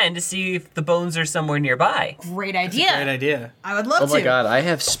Magic again to see if the bones are somewhere nearby. Great idea. Great idea. I would love Oh to. my god, I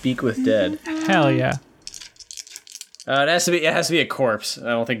have Speak with Dead. Hell yeah. It has to be a corpse. I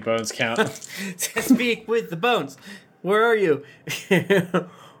don't think bones count. Speak with the bones. Where are you?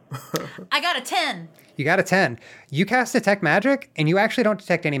 I got a 10. You got a 10. You cast Detect Magic, and you actually don't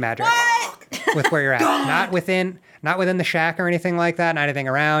detect any magic with where you're at. Not within the shack or anything like that, not anything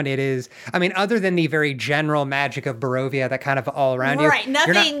around. It is, I mean, other than the very general magic of Barovia that kind of all around you. Right,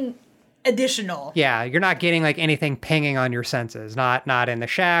 nothing additional. Yeah, you're not getting like anything pinging on your senses. Not in the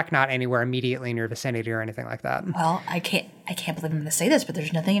shack, not anywhere immediately in your vicinity or anything like that. Well, I can't believe I'm going to say this, but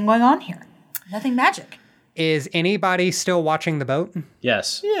there's nothing going on here. Nothing magic. Is anybody still watching the boat?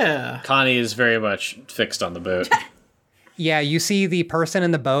 Yes. Yeah. Connie is very much fixed on the boat. Yeah, you see the person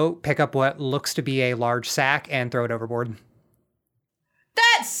in the boat pick up what looks to be a large sack and throw it overboard.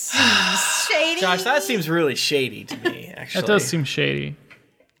 That seems shady. Josh, that seems really shady to me, actually. That does seem shady.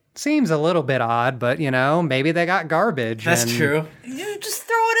 Seems a little bit odd, but maybe they got garbage. That's and true. You just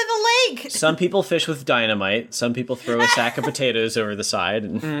throw it in the lake. Some people fish with dynamite. Some people throw a sack of potatoes over the side.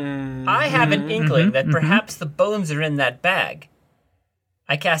 And I have an inkling that perhaps the bones are in that bag.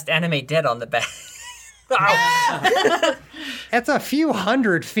 I cast Animate Dead on the bag. Ow. It's a few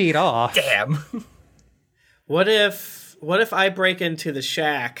hundred feet off. Damn. What if I break into the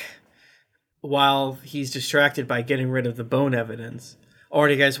shack while he's distracted by getting rid of the bone evidence? Or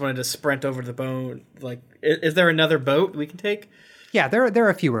do you guys wanted to sprint over the bone? Like, is there another boat we can take? Yeah, there are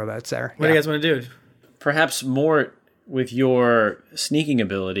a few rowboats there. What do you guys want to do? perhaps more with your sneaking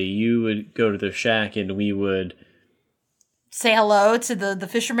ability, you would go to the shack and we would Say hello to the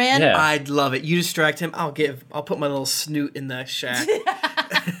fisherman. Yeah. I'd love it. You distract him. I'll put my little snoot in the shack.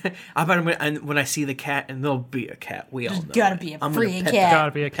 I bet when I see the cat, and there'll be a cat. We all know. Gotta be a I'm gonna freaking pet cat.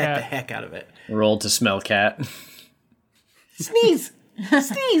 Gotta be a Pet the cat. heck out of it. roll to smell cat. Sneeze.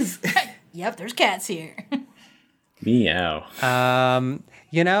 Sneeze. Yep, there's cats here. Meow.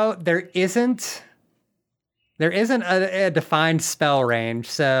 There isn't a defined spell range,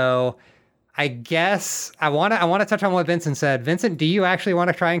 so I guess I want to touch on what Vincent said. Vincent, do you actually want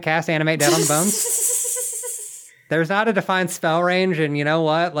to try and cast Animate Dead on the Bones? There's not a defined spell range, and you know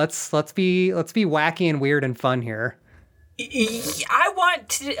what? Let's be wacky and weird and fun here.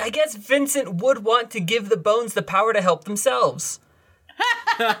 I guess Vincent would want to give the bones the power to help themselves.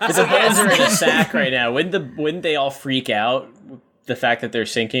 The bones are in a sack right now. Wouldn't they all freak out? The fact that they're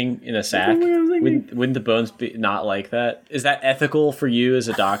sinking in a sack, wouldn't the bones be not like that? Is that ethical for you as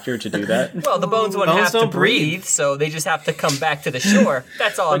a doctor to do that? Well, the bones wouldn't have to don't breathe, breathe. so they just have to come back to the shore.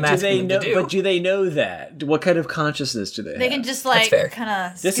 That's all I'm asking them to do. But do they know that? What kind of consciousness do they They have? can just fair. kind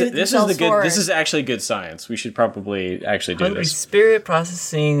of This is actually good science. We should probably actually do Hungry this. spirit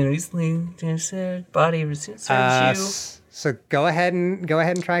processing recently said body serves you. So go ahead and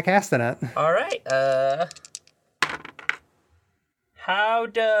try casting it. All right. How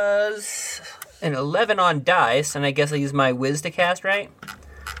does an 11 on dice, and I guess I use my whiz to cast, right?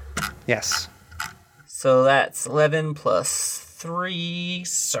 Yes. So that's 11 plus 3,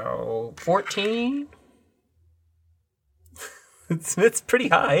 so 14. It's pretty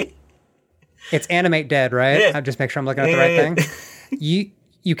high. It's Animate Dead, right? Yeah. I'll just make sure I'm looking at the right thing.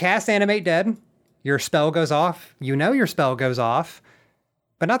 You cast Animate Dead. Your spell goes off. You know your spell goes off,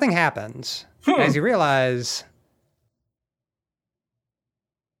 but nothing happens. As you realize,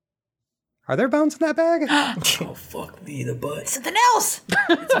 are there bones in that bag? Oh fuck me, the butt. something else.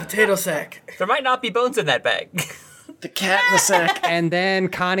 It's a potato sack. There might not be bones in that bag. The cat in the sack. And then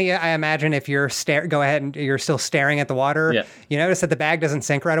Connie, I imagine if you're go ahead and you're still staring at the water, Yeah. you notice that the bag doesn't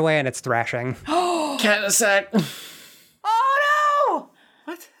sink right away and it's thrashing. Cat in the sack. Oh no!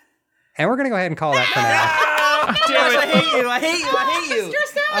 What? And we're gonna go ahead and call that for now. Josh, I hate you. I hate you. I hate you.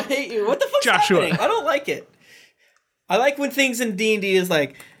 Stressed out. I hate you. What the fuck's Joshua. happening? I don't like it. I like when things in D&D is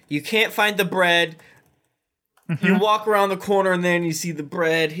like, you can't find the bread. You walk around the corner and then you see the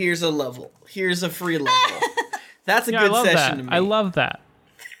bread. Here's a level. Here's a free level. That's a Yeah, I good love session that. to me. I love that.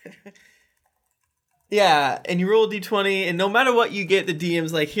 Yeah, and you roll a d20, and no matter what you get, the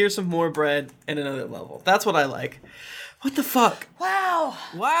DM's like, here's some more bread and another level. That's what I like. What the fuck? Wow.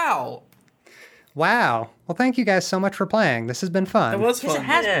 Wow. Wow. Well, thank you guys so much for playing. This has been fun. That was Yes, it fun.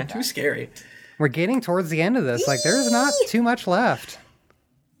 has Yeah. been Too fun. scary. We're getting towards the end of this. Like, there's not too much left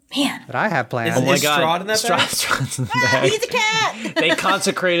Man. that I have planned. Oh my God. God. Strahd in that bag? Strahd's in the bag. He's a cat. They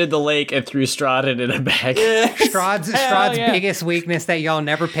consecrated the lake and threw Strahd in a bag. Strahd's yeah. biggest weakness that y'all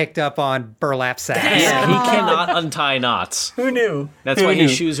never picked up on burlap sacks. Yeah, he cannot untie knots. Who knew? That's why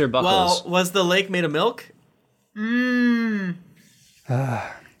his shoes are buckles. Well, was the lake made of milk? Well,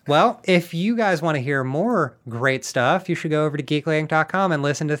 Well, if you guys want to hear more great stuff, you should go over to geeklyinc.com and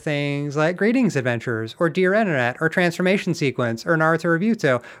listen to things like Greetings Adventures, or Dear Internet, or Transformation Sequence, or Naruto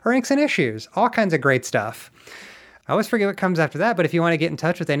Rebuto, or Inks and Issues. All kinds of great stuff. I always forget what comes after that, but if you want to get in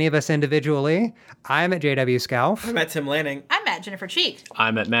touch with any of us individually, I'm at JW Scalf. I'm at Tim Lanning. I'm at Jennifer Cheek.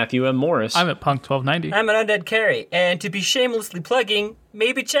 I'm at Matthew M. Morris. I'm at Punk1290. I'm an Undead Carry, and to be shamelessly plugging,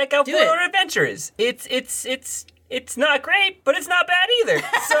 maybe check out Forlorn Adventures. It's not great, but it's not bad either.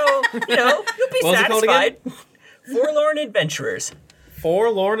 So, you'll be What was it called again? satisfied. Forlorn Adventurers.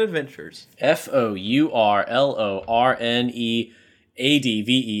 Forlorn Adventures.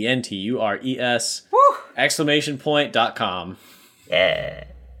 FOURLORNEADVENTURES !.com Yeah.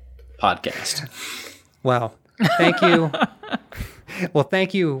 podcast. Well, thank you. Well,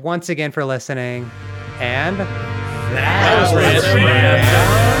 thank you once again for listening. And That was random.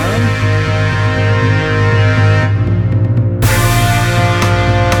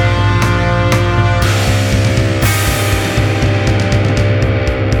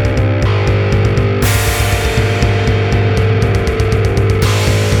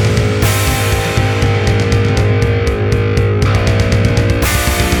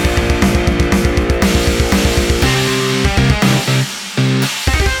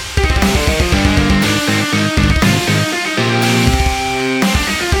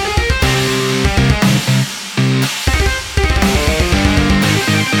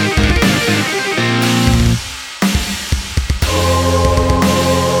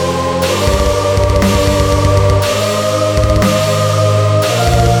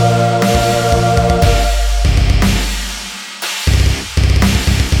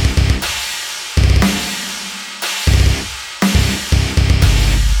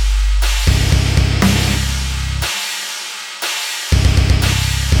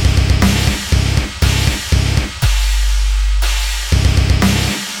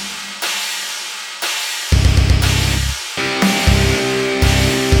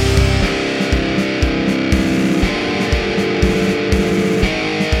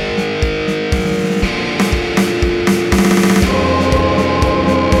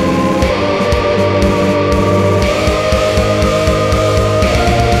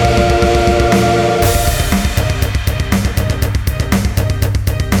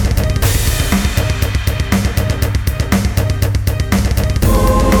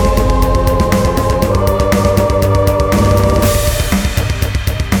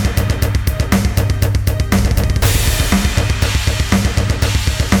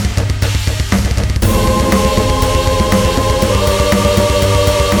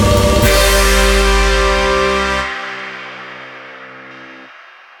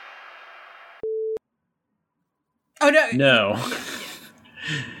 Oh no, No.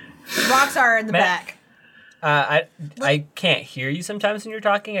 rocks are in the Matt. back. I can't hear you sometimes when you're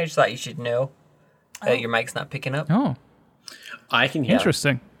talking. I just thought you should know that your mic's not picking up. Oh, I can hear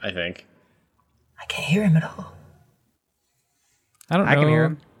interesting. I think. I can't hear him at all. I don't know. I can hear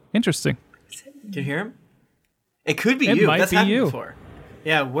him. Interesting. Can you hear him? It could be It you. might That's be happened you. before.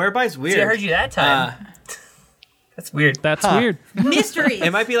 Yeah, whereby weird. See, I heard you that time. That's weird. That's weird. Mysteries.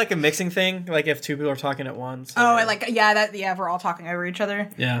 It might be like a mixing thing, like if two people are talking at once. Oh, I like yeah, we're all talking over each other.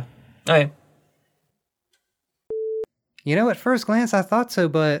 Yeah. Okay. you know, at first glance, I thought so,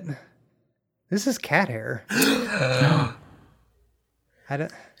 but this is cat hair. I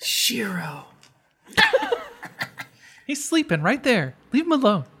don't. Shiro. He's sleeping right there. Leave him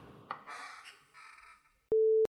alone.